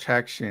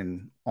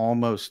protection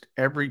almost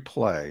every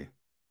play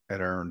at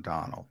Aaron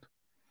Donald.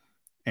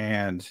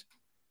 And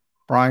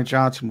Brian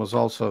Johnson was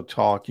also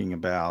talking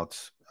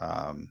about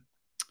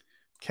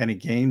Kenny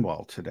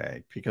Gainwell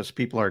today because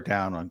people are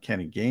down on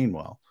Kenny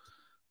Gainwell,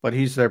 but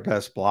he's their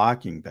best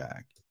blocking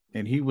back.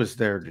 And he was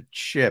there to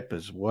chip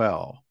as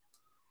well.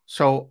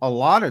 So a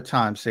lot of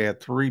times they had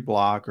three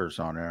blockers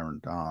on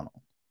Aaron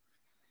Donald.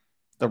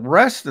 The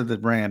rest of the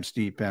Rams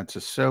defense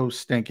is so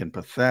stinking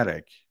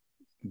pathetic.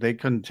 They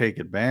couldn't take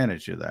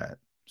advantage of that.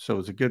 So it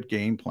was a good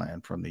game plan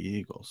from the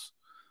Eagles.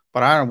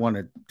 But I don't want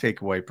to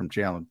take away from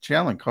Jalen.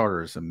 Jalen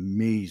Carter is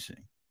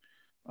amazing.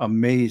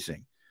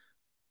 Amazing.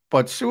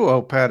 But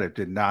Suopeta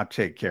did not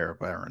take care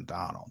of Aaron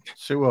Donald.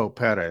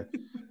 Suopeta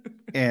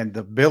and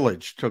the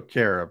village took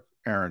care of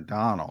Aaron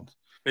Donald.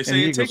 They And say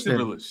the it takes Eagles a did,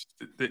 village.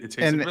 It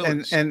takes a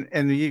village.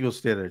 and the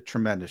Eagles did a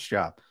tremendous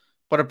job.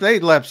 But if they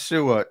left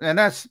Sua, and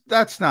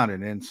that's not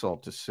an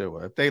insult to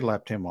Sua, if they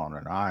left him on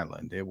an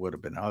island, it would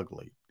have been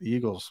ugly. The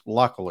Eagles,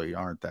 luckily,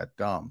 aren't that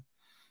dumb.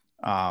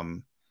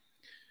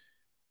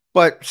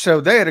 But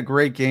so they had a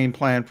great game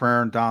plan for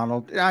Aaron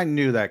Donald. I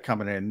knew that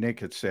coming in. Nick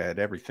had said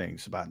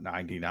everything's about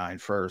 99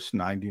 first,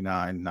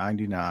 99,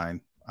 99.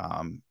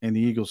 And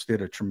the Eagles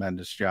did a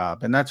tremendous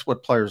job. And that's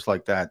what players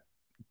like that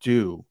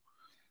do.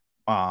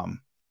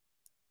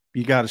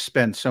 You got to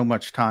spend so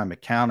much time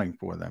accounting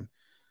for them.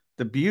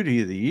 The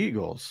beauty of the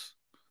Eagles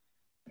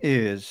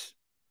is,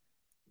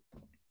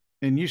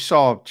 and you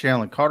saw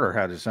Jalen Carter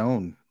had his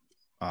own,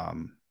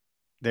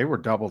 they were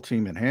double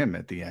teaming him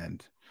at the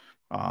end.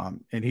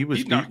 And he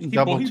was beating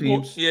double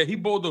teams. He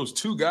bowled those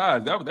two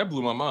guys. That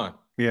blew my mind.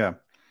 Yeah.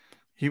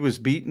 He was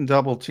beating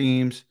double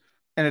teams.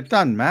 And it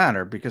doesn't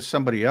matter because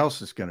somebody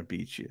else is going to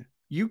beat you.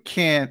 You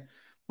can't,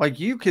 like,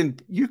 you can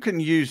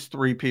use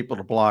three people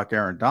to block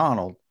Aaron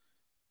Donald,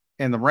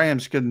 and the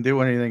Rams couldn't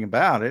do anything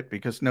about it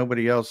because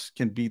nobody else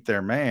can beat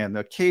their man.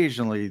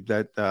 Occasionally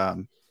that,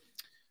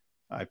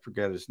 I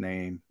forget his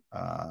name,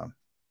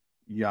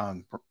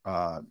 Young,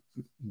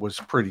 was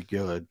pretty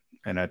good.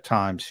 And at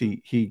times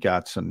he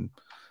got some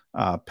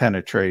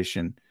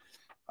penetration.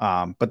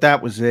 But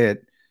that was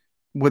it.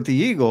 With the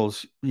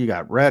Eagles, you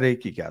got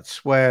Reddick, you got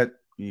Sweat,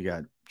 you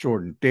got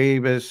Jordan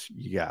Davis,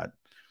 you got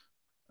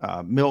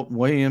Milton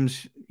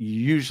Williams. You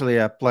usually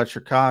have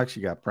Fletcher Cox,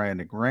 you got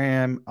Brandon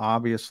Graham,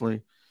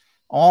 obviously,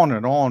 on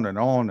and on and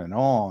on and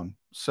on.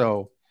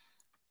 So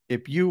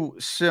if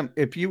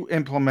you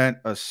implement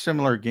a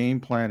similar game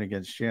plan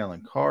against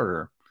Jalen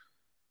Carter,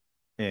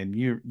 and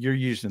you're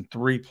using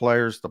three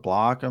players to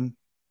block him,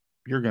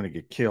 you're going to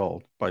get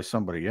killed by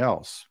somebody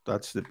else.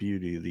 That's the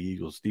beauty of the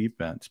Eagles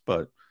defense.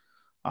 But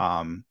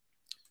Jalen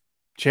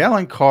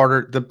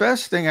Carter, the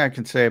best thing I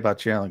can say about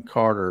Jalen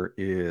Carter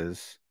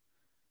is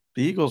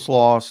the Eagles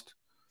lost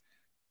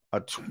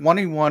a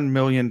 $21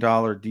 million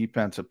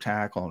defensive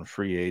tackle in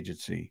free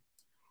agency,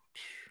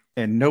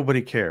 and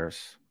nobody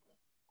cares.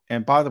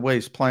 And by the way,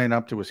 he's playing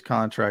up to his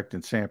contract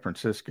in San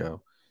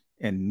Francisco,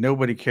 and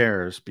nobody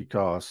cares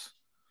because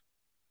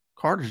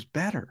Carter's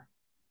better.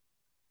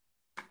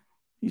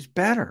 He's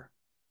better.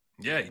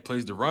 Yeah, he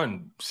plays the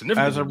run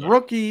significantly. As a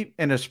rookie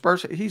in his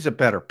first, he's a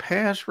better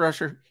pass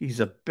rusher. He's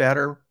a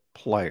better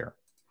player.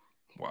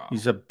 Wow.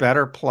 He's a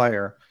better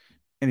player,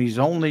 and he's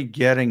only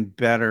getting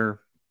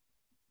better.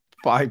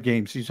 5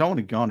 games, he's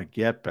only going to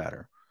get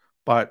better.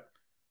 But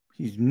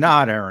he's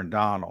not Aaron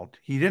Donald.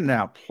 He didn't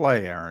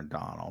outplay Aaron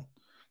Donald.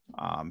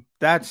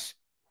 That's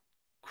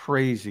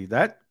crazy.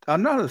 That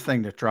another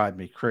thing that drives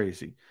me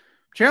crazy.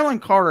 Jalen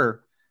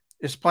Carter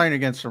is playing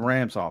against the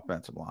Rams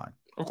offensive line.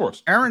 Of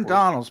course. Aaron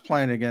Donald's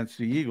playing against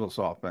the Eagles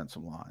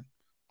offensive line.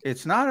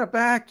 It's not a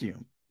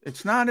vacuum.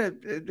 It's not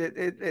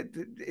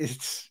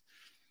it's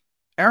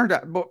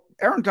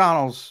Aaron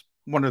Donald's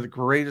one of the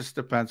greatest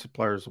defensive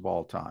players of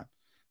all time.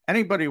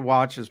 Anybody who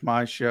watches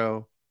my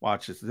show,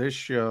 watches this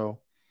show,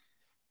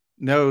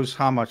 knows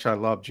how much I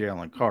love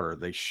Jalen Carter.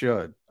 They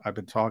should. I've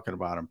been talking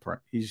about him.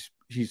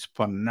 He's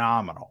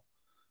phenomenal.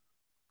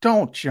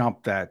 Don't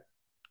jump that.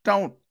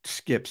 Don't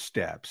skip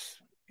steps.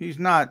 He's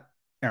not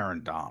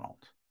Aaron Donald,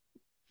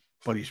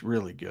 but he's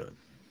really good.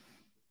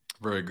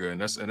 Very good.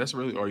 And that's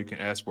really all you can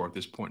ask for at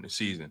this point in the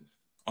season.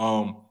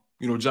 John,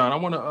 I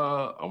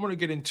want to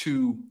get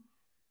into,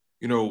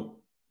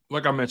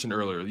 like I mentioned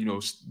earlier,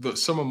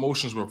 some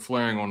emotions were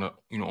flaring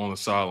on the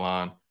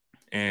sideline,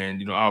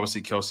 and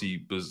obviously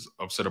Kelsey was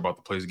upset about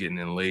the plays getting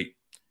in late,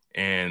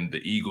 and the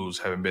Eagles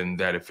haven't been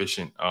that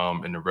efficient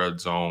in the red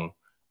zone.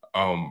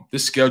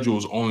 This schedule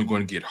is only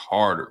going to get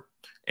harder,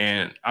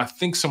 and I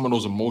think some of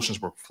those emotions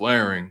were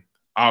flaring.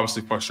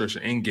 Obviously,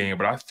 frustration in game,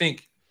 but I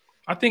think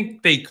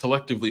they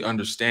collectively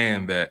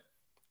understand that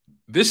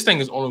this thing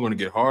is only going to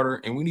get harder,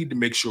 and we need to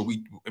make sure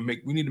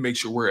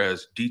we're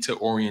as detail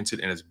oriented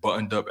and as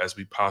buttoned up as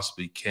we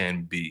possibly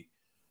can be.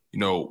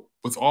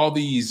 With all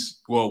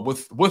these,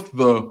 with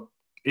the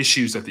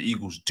issues that the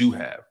Eagles do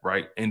have,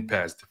 right, in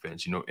pass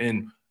defense,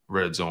 in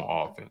red zone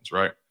offense,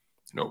 right.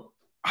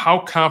 How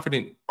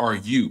confident are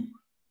you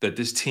that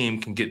this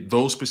team can get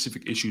those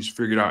specific issues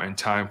figured out in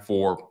time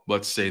for,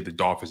 let's say, the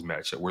Dolphins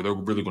matchup where they're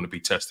really going to be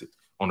tested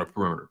on the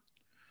perimeter?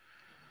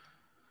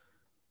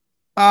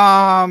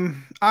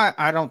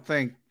 I don't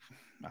think,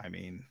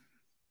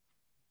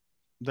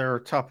 there are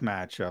tough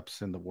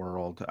matchups in the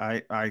world.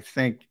 I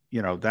think,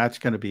 that's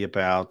going to be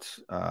about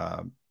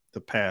the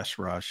pass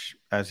rush,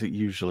 as it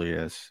usually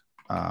is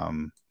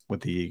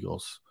with the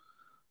Eagles.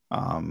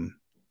 And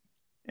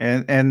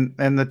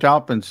the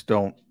Dolphins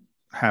don't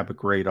have a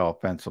great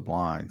offensive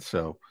line,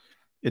 so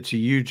it's a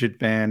huge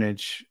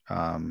advantage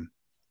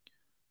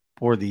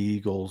for the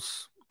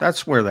Eagles.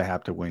 That's where they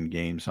have to win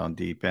games on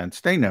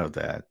defense. They know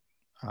that.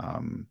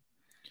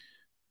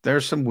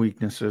 There's some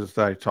weaknesses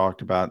that I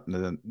talked about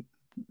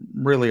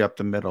really up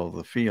the middle of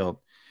the field.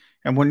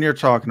 And when you're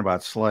talking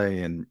about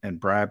Slay and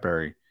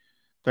Bradbury,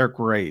 they're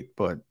great,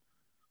 but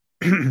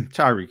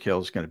Tyreek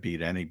Hill is going to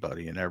beat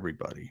anybody and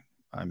everybody.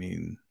 I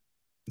mean,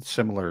 it's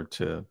similar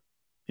to,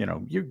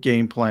 your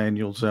game plan,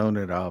 you'll zone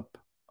it up.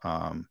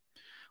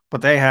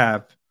 But they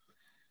have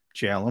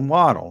Jalen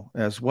Waddle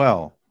as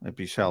well, if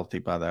he's healthy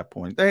by that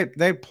point. They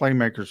have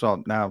playmakers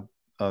all now.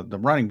 The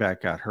running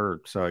back got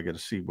hurt, so I got to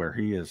see where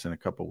he is in a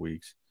couple of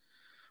weeks.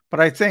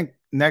 But I think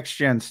next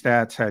gen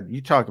stats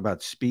you talk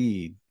about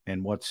speed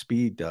and what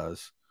speed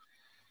does.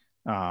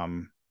 They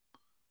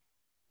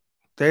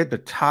had the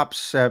top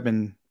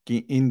 7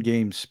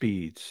 in-game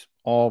speeds.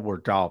 All were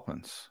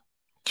Dolphins.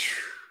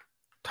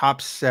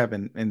 Top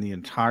 7 in the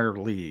entire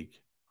league.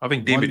 I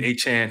think David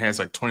Achane has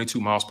like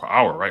 22 miles per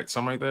hour, right?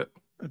 Something like that.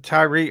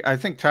 I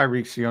think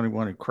Tyreek's the only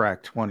one who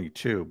cracked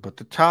 22, but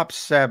the top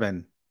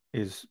 7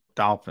 is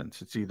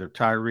Dolphins. It's either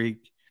Tyreek,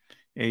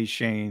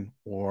 Achane,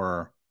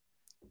 or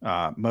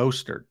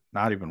Mostert,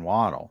 not even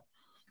Waddle.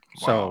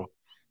 Wow.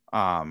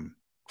 So,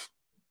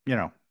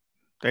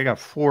 they got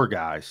 4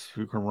 guys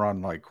who can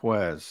run like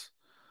Quez,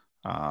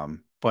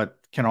 but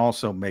can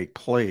also make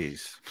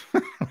plays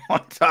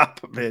on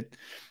top of it,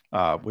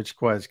 which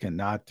Quez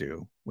cannot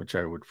do, which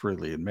I would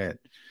freely admit,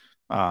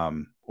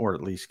 or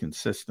at least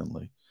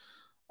consistently.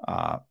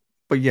 But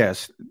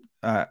yes,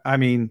 I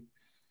mean,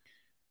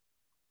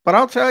 but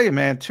I'll tell you,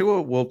 man,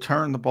 Tua will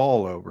turn the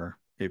ball over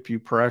if you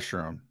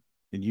pressure him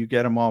and you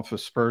get him off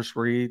his first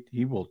read.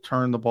 He will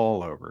turn the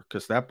ball over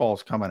because that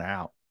ball's coming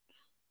out.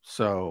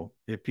 So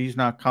if he's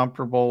not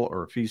comfortable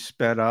or if he's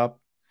sped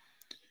up,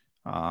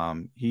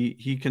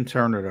 he can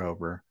turn it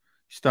over.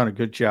 He's done a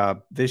good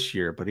job this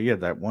year, but he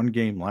had that one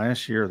game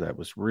last year that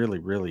was really,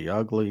 really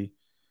ugly.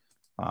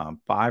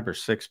 5 or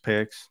 6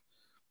 picks.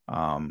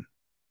 I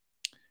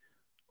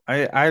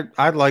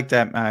like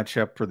that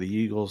matchup for the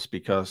Eagles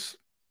because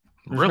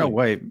there's no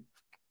way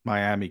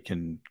Miami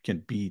can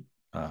beat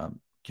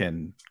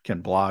can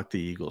block the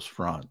Eagles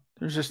front.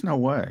 There's just no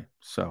way.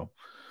 So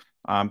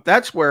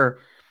that's where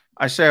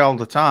I say all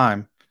the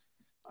time.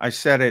 I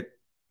said it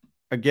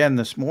again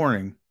this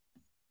morning.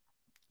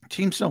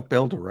 Teams don't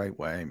build the right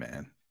way,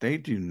 man. They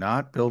do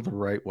not build the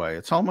right way.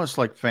 It's almost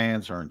like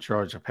fans are in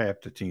charge of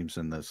half the teams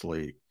in this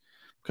league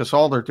because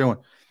all they're doing.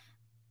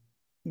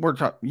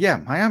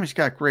 Miami's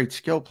got great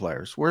skill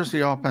players. Where's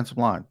the offensive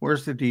line?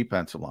 Where's the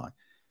defensive line?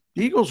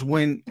 The Eagles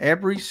win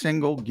every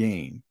single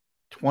game,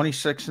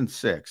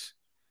 26-6.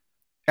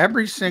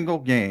 Every single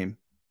game,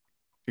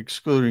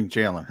 excluding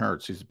Jalen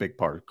Hurts. He's a big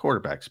part of it.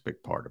 Quarterback's a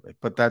big part of it.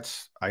 But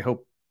I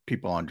hope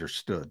people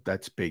understood.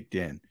 That's baked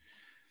in.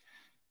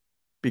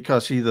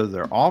 Because either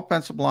their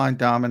offensive line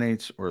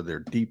dominates or their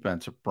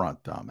defensive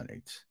front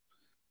dominates.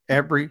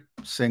 Every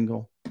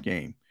single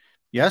game.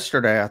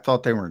 Yesterday, I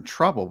thought they were in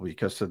trouble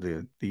because of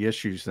the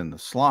issues in the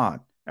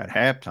slot at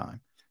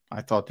halftime.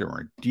 I thought they were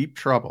in deep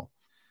trouble.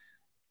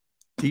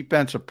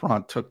 Defensive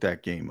front took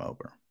that game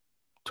over.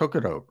 Took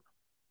it over.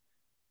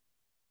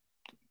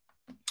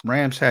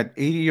 Rams had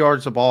 80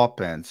 yards of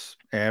offense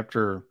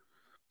after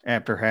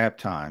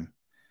halftime.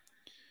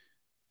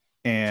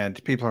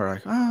 And people are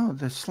like, oh,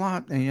 the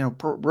slot,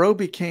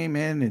 Roby came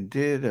in and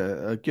did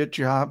a good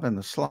job in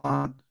the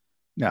slot.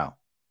 No.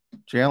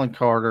 Jalen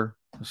Carter,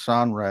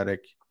 Hassan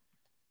Reddick,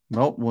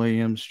 Milton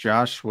Williams,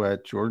 Josh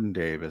Sweat, Jordan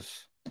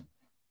Davis.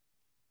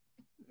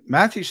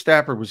 Matthew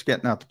Stafford was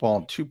getting out the ball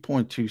in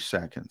 2.2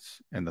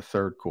 seconds in the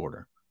third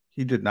quarter.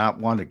 He did not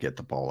want to get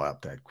the ball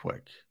out that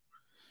quick.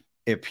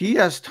 If he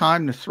has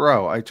time to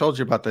throw, I told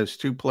you about those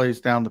 2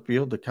 plays down the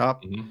field, the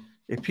cup. Mm-hmm.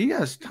 If he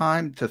has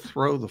time to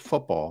throw the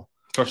football,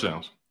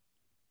 touchdowns.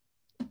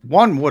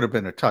 One would have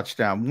been a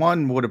touchdown.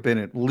 One would have been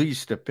at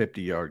least a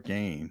 50-yard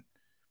gain.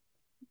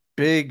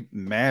 Big,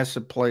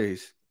 massive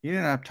plays. He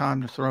didn't have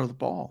time to throw the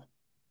ball.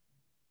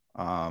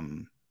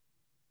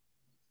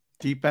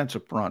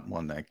 Defensive front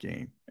won that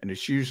game. And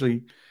it's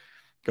usually,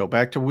 go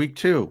back to week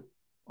 2,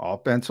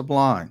 offensive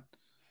line.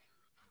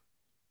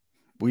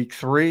 Week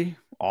 3,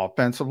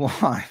 offensive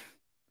line.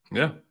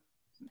 Yeah.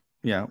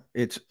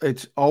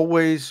 It's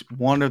always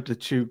one of the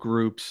 2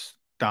 groups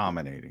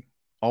dominating.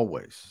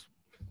 Always.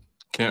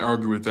 Can't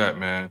argue with that,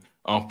 man.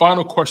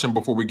 Final question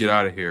before we get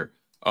out of here.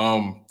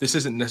 This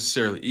isn't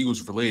necessarily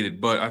Eagles related,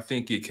 but I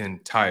think it can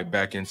tie it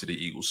back into the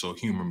Eagles. So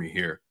humor me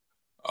here.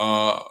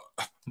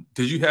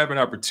 Did you have an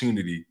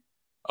opportunity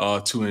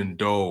to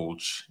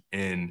indulge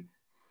in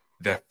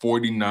that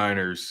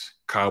 49ers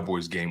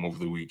Cowboys game over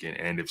the weekend?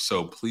 And if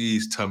so,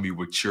 please tell me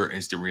what your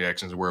instant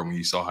reactions were when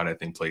you saw how that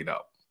thing played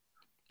out.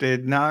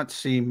 Did not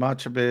see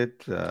much of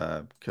it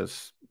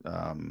because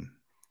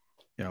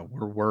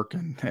we're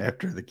working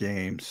after the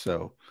game.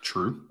 So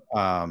true.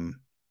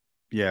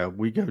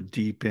 We go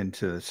deep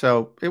into it.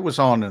 So it was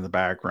on in the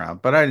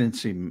background, but I didn't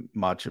see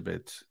much of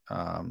it.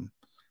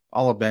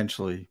 I'll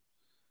eventually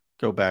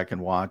go back and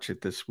watch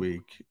it this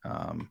week.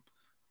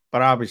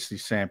 But obviously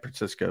San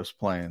Francisco's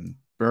playing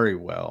very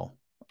well.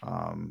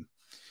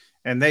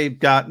 And they've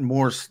gotten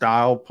more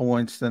style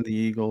points than the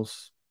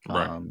Eagles.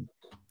 Right.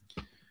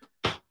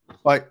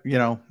 But,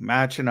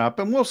 matching up,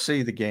 and we'll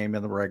see the game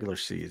in the regular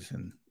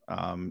season.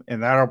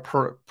 And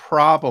that'll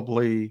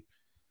probably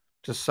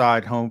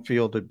decide home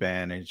field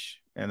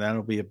advantage, and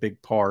that'll be a big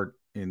part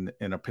in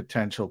a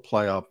potential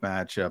playoff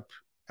matchup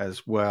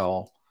as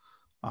well.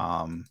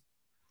 But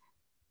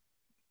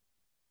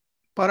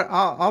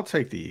I'll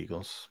take the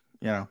Eagles.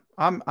 You know,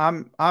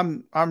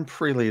 I'm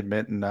freely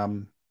admitting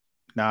I'm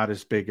not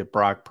as big a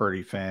Brock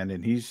Purdy fan,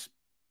 and he's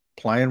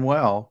playing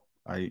well.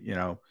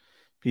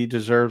 He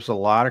deserves a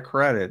lot of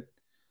credit.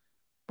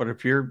 But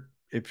if you're,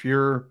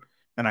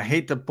 and I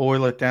hate to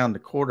boil it down to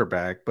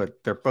quarterback,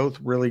 but they're both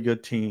really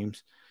good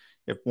teams.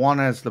 If one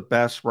has the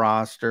best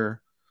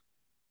roster,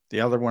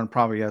 the other one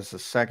probably has the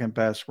second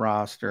best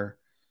roster.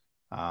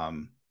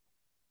 And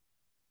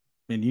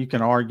you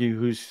can argue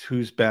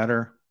who's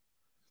better,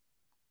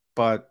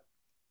 but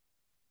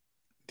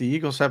the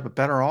Eagles have a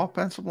better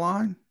offensive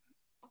line,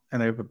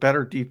 and they have a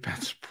better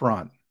defensive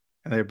front,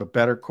 and they have a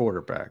better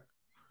quarterback.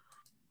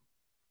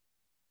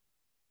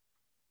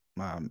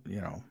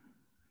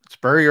 It's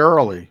very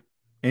early.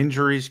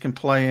 Injuries can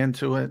play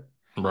into it.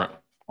 Right.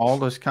 All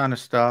this kind of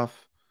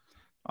stuff.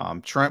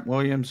 Trent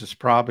Williams is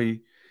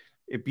probably,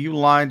 if you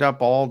lined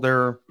up all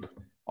their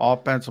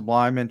offensive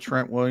linemen,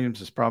 Trent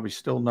Williams is probably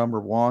still number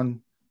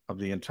one of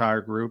the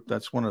entire group.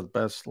 That's one of the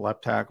best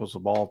left tackles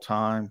of all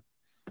time.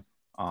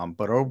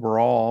 But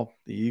overall,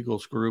 the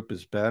Eagles group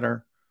is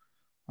better.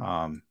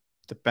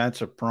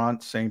 Defensive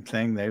front, same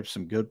thing. They have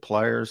some good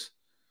players.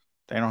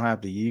 They don't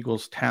have the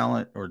Eagles'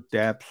 talent or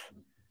depth.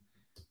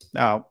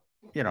 Now,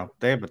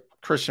 they have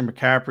Christian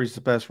McCaffrey's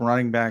the best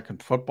running back in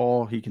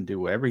football. He can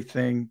do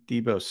everything.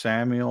 Deebo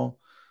Samuel,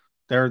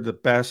 they're the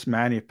best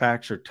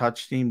manufactured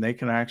touch team. They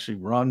can actually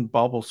run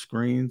bubble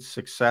screens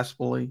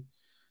successfully.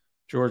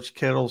 George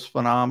Kittle's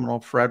phenomenal.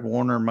 Fred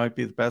Warner might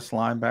be the best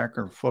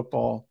linebacker in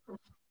football.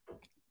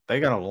 They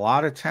got a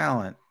lot of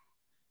talent,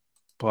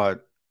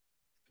 but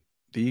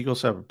the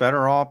Eagles have a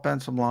better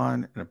offensive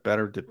line and a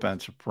better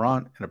defensive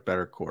front and a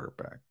better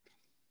quarterback.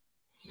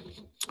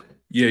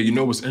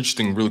 Yeah, what's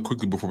interesting really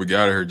quickly before we get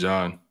out of here,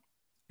 John,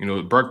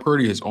 Brock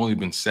Purdy has only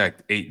been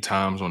sacked 8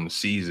 times on the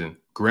season.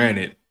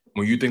 Granted,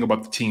 when you think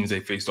about the teams they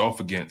faced off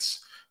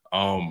against,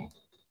 Steelers,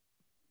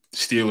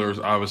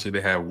 obviously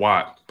they have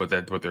Watt, but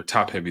they're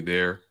top heavy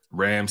there.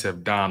 Rams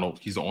have Donald.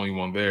 He's the only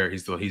one there.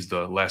 He's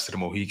the last of the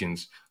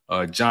Mohicans.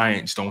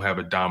 Giants don't have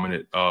a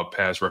dominant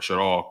pass rush at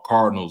all.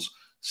 Cardinals,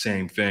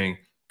 same thing.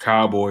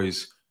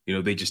 Cowboys,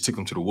 they just took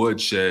them to the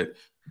woodshed.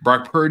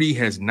 Brock Purdy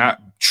has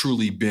not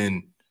truly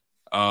been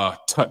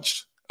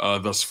touched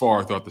thus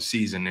far throughout the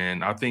season.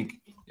 And I think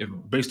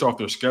based off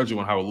their schedule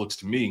and how it looks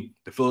to me,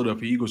 the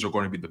Philadelphia Eagles are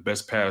going to be the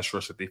best pass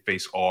rush that they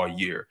face all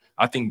year.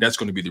 I think that's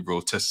going to be the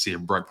real test to see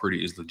if Brock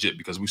Purdy is legit,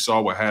 because we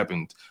saw what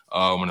happened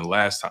when the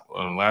last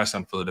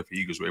time Philadelphia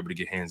Eagles were able to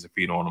get hands and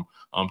feet on them.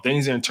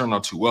 Things didn't turn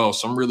out too well,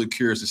 so I'm really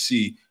curious to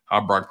see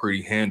how Brock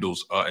Purdy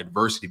handles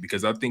adversity,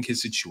 because I think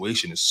his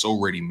situation is so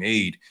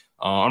ready-made.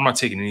 I'm not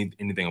taking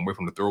anything away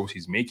from the throws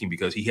he's making,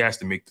 because he has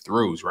to make the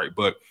throws, right?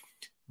 But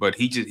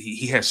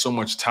he has so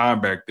much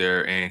time back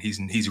there, and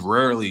he's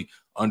rarely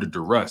under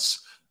duress.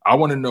 I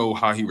want to know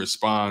how he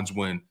responds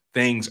when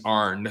things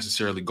aren't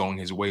necessarily going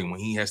his way, when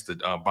he has to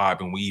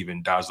bob and weave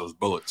and dodge those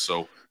bullets.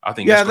 So I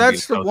think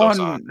that's the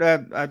one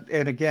that,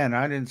 and again,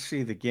 I didn't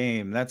see the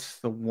game. That's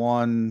the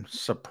one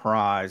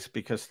surprise,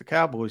 because the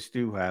Cowboys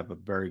do have a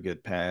very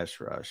good pass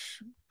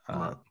rush,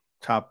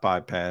 top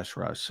 5 pass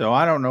rush. So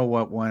I don't know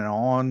what went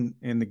on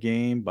in the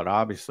game, but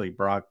obviously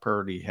Brock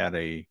Purdy had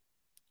a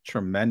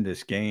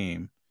tremendous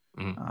game.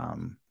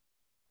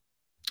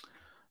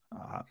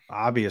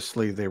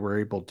 Obviously they were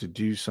able to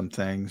do some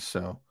things,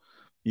 so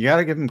you got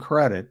to give them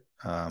credit.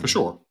 For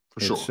sure.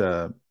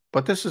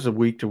 But this is a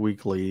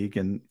week-to-week league,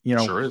 and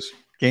sure is.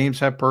 Games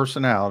have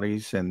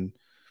personalities, and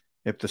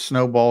if the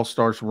snowball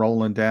starts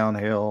rolling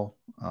downhill,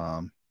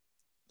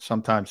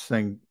 sometimes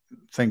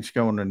things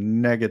go in a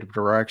negative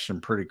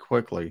direction pretty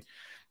quickly.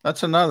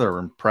 That's another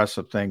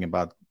impressive thing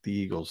about the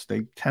Eagles.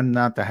 They tend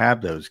not to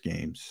have those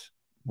games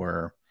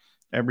where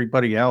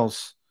everybody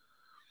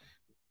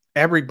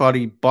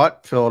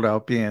but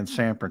Philadelphia and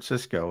San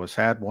Francisco has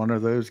had one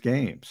of those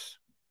games.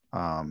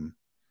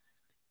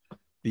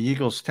 The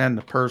Eagles tend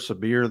to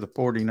persevere. The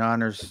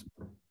 49ers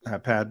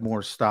have had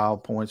more style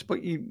points,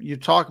 but you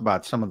talk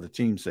about some of the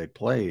teams they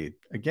played.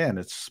 Again,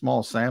 it's a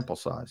small sample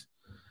size.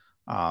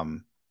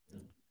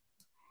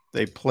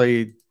 They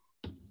played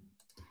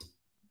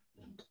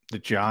the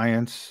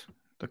Giants,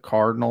 the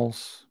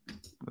Cardinals.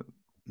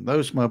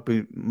 Those might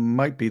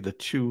be the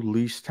 2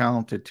 least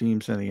talented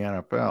teams in the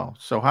NFL.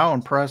 So how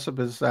impressive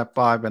is that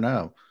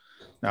 5-0?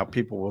 Now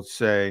people will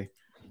say,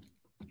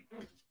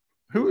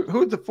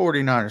 who'd the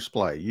 49ers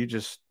play? You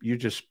just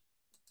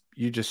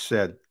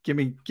said, give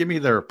me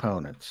their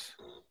opponents.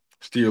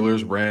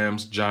 Steelers,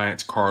 Rams,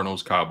 Giants,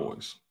 Cardinals,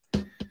 Cowboys.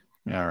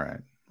 All right.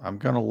 I'm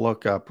going to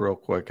look up real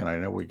quick, and I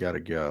know we got to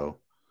go.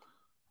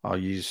 I'll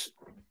use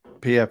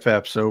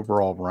PFF's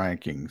overall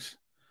rankings.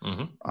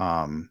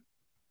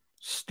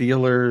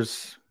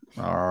 Steelers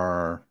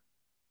are...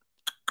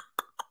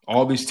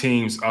 All these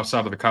teams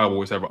outside of the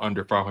Cowboys have an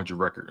under 500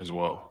 record as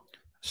well.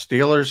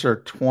 Steelers are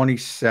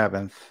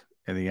 27th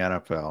in the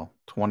NFL,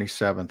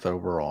 27th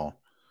overall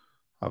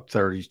of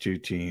 32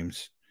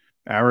 teams.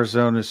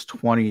 Arizona's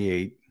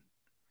 28.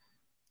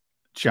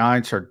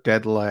 Giants are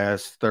dead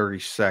last,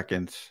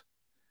 32nd.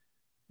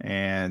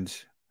 And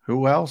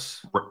who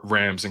else?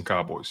 Rams and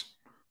Cowboys.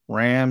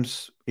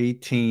 Rams,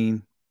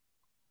 18.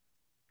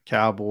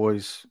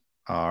 Cowboys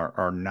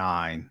are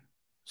 9.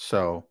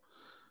 So,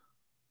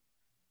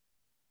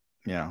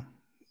 it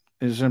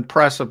was an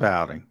impressive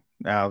outing.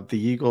 Now, the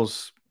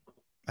Eagles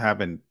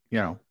haven't,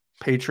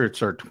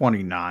 Patriots are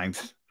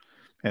 29th,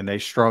 and they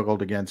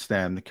struggled against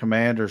them. The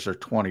Commanders are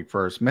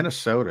 21st.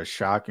 Minnesota,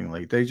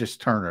 shockingly, they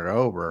just turn it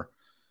over.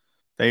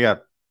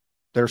 They're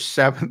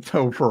 7th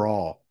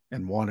overall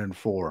and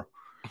 1-4,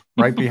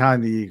 right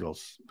behind the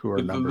Eagles, who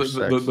are number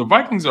 6. The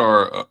Vikings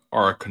are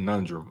a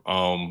conundrum.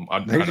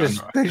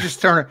 They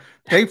just turn it.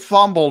 They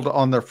fumbled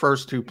on their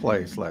first 2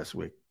 plays last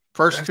week.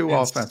 First 2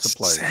 offensive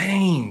plays.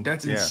 Insane.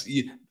 That's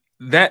insane.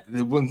 That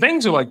when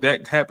things are like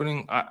that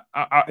happening,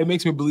 it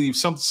makes me believe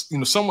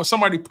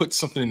somebody put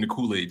something in the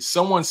Kool-Aid.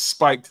 Someone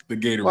spiked the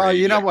Gatorade. Well,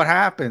 you know what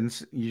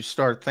happens? You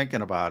start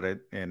thinking about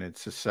it, and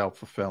it's a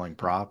self-fulfilling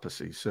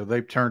prophecy. So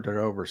they've turned it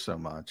over so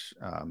much.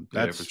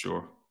 That's for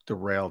sure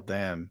derailed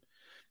them.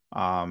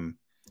 And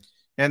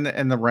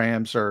the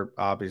Rams are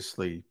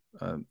obviously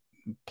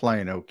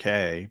playing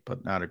okay,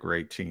 but not a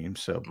great team.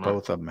 So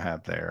both of them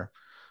have there.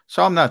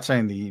 So I'm not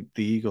saying the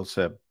Eagles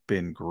have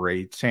been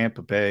great.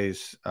 Tampa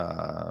Bay's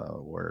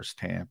where's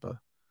Tampa?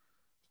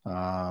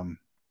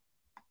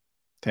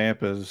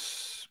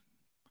 Tampa's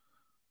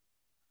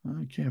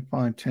I can't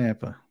find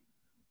Tampa.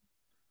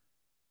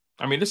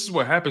 I mean, this is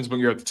what happens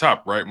when you're at the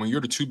top, right? When you're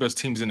the 2 best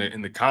teams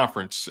in the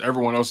conference,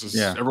 everyone else is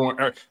everyone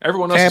else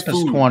Tampa's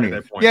is food 20th. at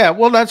that point. Yeah,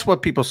 well, that's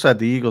what people said.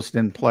 The Eagles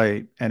didn't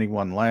play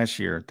anyone last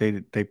year.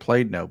 They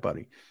played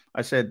nobody.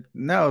 I said,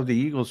 no, the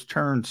Eagles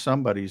turned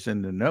somebody's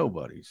into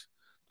nobodies.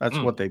 That's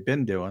what they've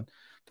been doing.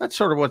 That's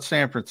sort of what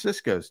San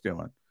Francisco's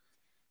doing.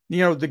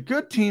 The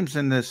good teams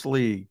in this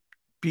league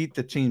beat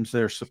the teams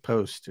they're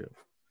supposed to.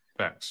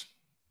 Facts.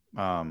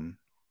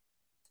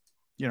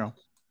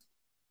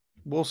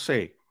 We'll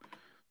see.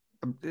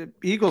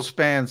 Eagles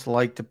fans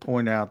like to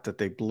point out that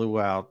they blew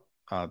out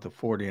the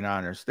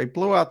 49ers. They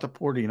blew out the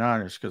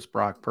 49ers because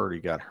Brock Purdy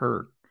got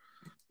hurt.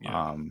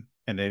 And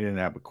they didn't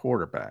have a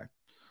quarterback.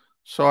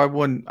 So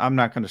I'm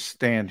not going to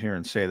stand here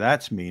and say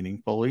that's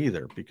meaningful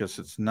either, because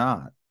it's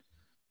not.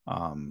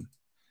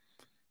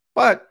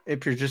 But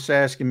if you're just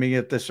asking me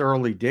at this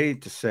early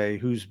date to say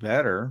who's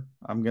better,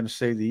 I'm going to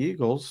say the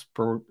Eagles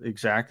for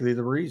exactly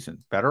the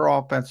reason. Better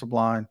offensive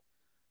line,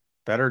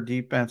 better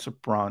defensive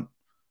front,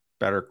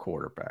 better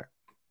quarterback.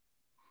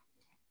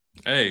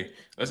 Hey,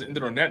 let's end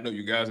it on that note,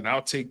 you guys, and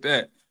I'll take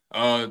that.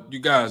 You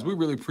guys, we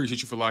really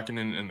appreciate you for locking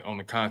in on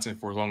the content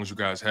for as long as you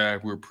guys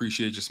have. We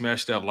appreciate you.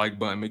 Smash that like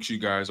button. Make sure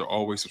you guys are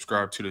always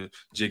subscribed to the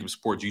JAKIB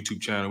Sports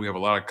YouTube channel. We have a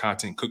lot of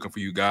content cooking for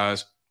you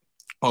guys.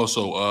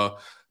 Also,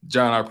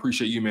 John, I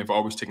appreciate you, man, for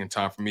always taking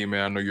time for me,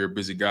 man. I know you're a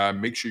busy guy.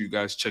 Make sure you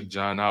guys check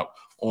John out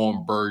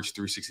on Burge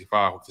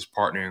 365 with his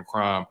partner in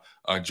crime,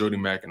 Jody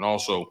Mack. And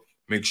also,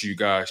 make sure you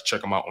guys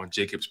check him out on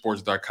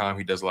jakibsports.com.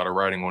 He does a lot of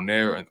writing on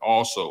there. And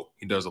also,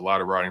 he does a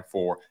lot of writing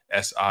for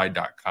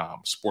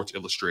si.com,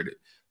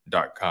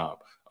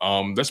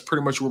 sportsillustrated.com. That's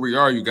pretty much where we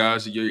are, you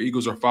guys. Your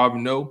Eagles are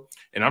 5-0,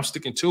 and I'm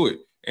sticking to it.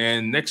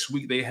 And next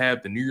week, they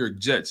have the New York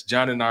Jets.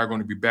 John and I are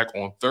going to be back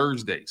on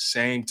Thursday,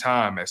 same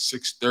time at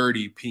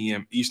 6:30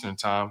 p.m. Eastern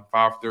time,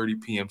 5:30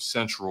 p.m.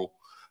 Central.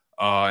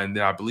 And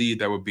then I believe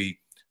that would be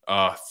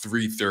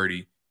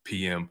 3:30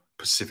 p.m.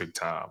 Pacific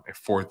time and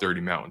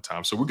 4:30 Mountain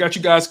time. So we got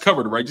you guys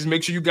covered, right? Just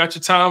make sure you got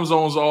your time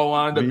zones all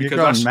lined up. You're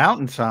going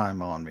Mountain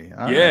time on me.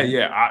 All right.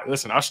 Yeah.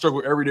 Listen, I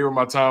struggle every day with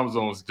my time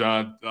zones,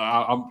 John.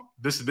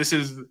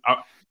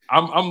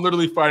 I'm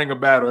literally fighting a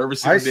battle every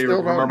single day. I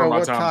still don't know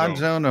what time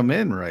zone I'm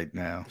in right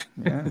now.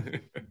 Yeah.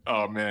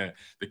 Oh man,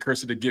 the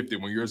curse of the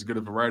gifted. When you're as good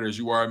of a writer as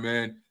you are,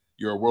 man,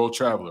 you're a world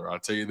traveler. I'll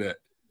tell you that.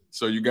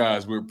 So you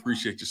guys, we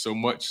appreciate you so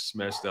much.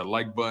 Smash that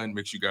like button.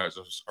 Make sure you guys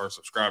are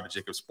subscribed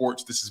to JAKIB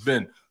Sports. This has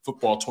been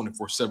Football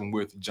 24/7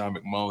 with John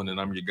McMullen, and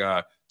I'm your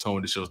guy,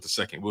 Tone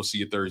DeShields II. We'll see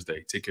you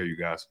Thursday. Take care, you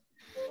guys.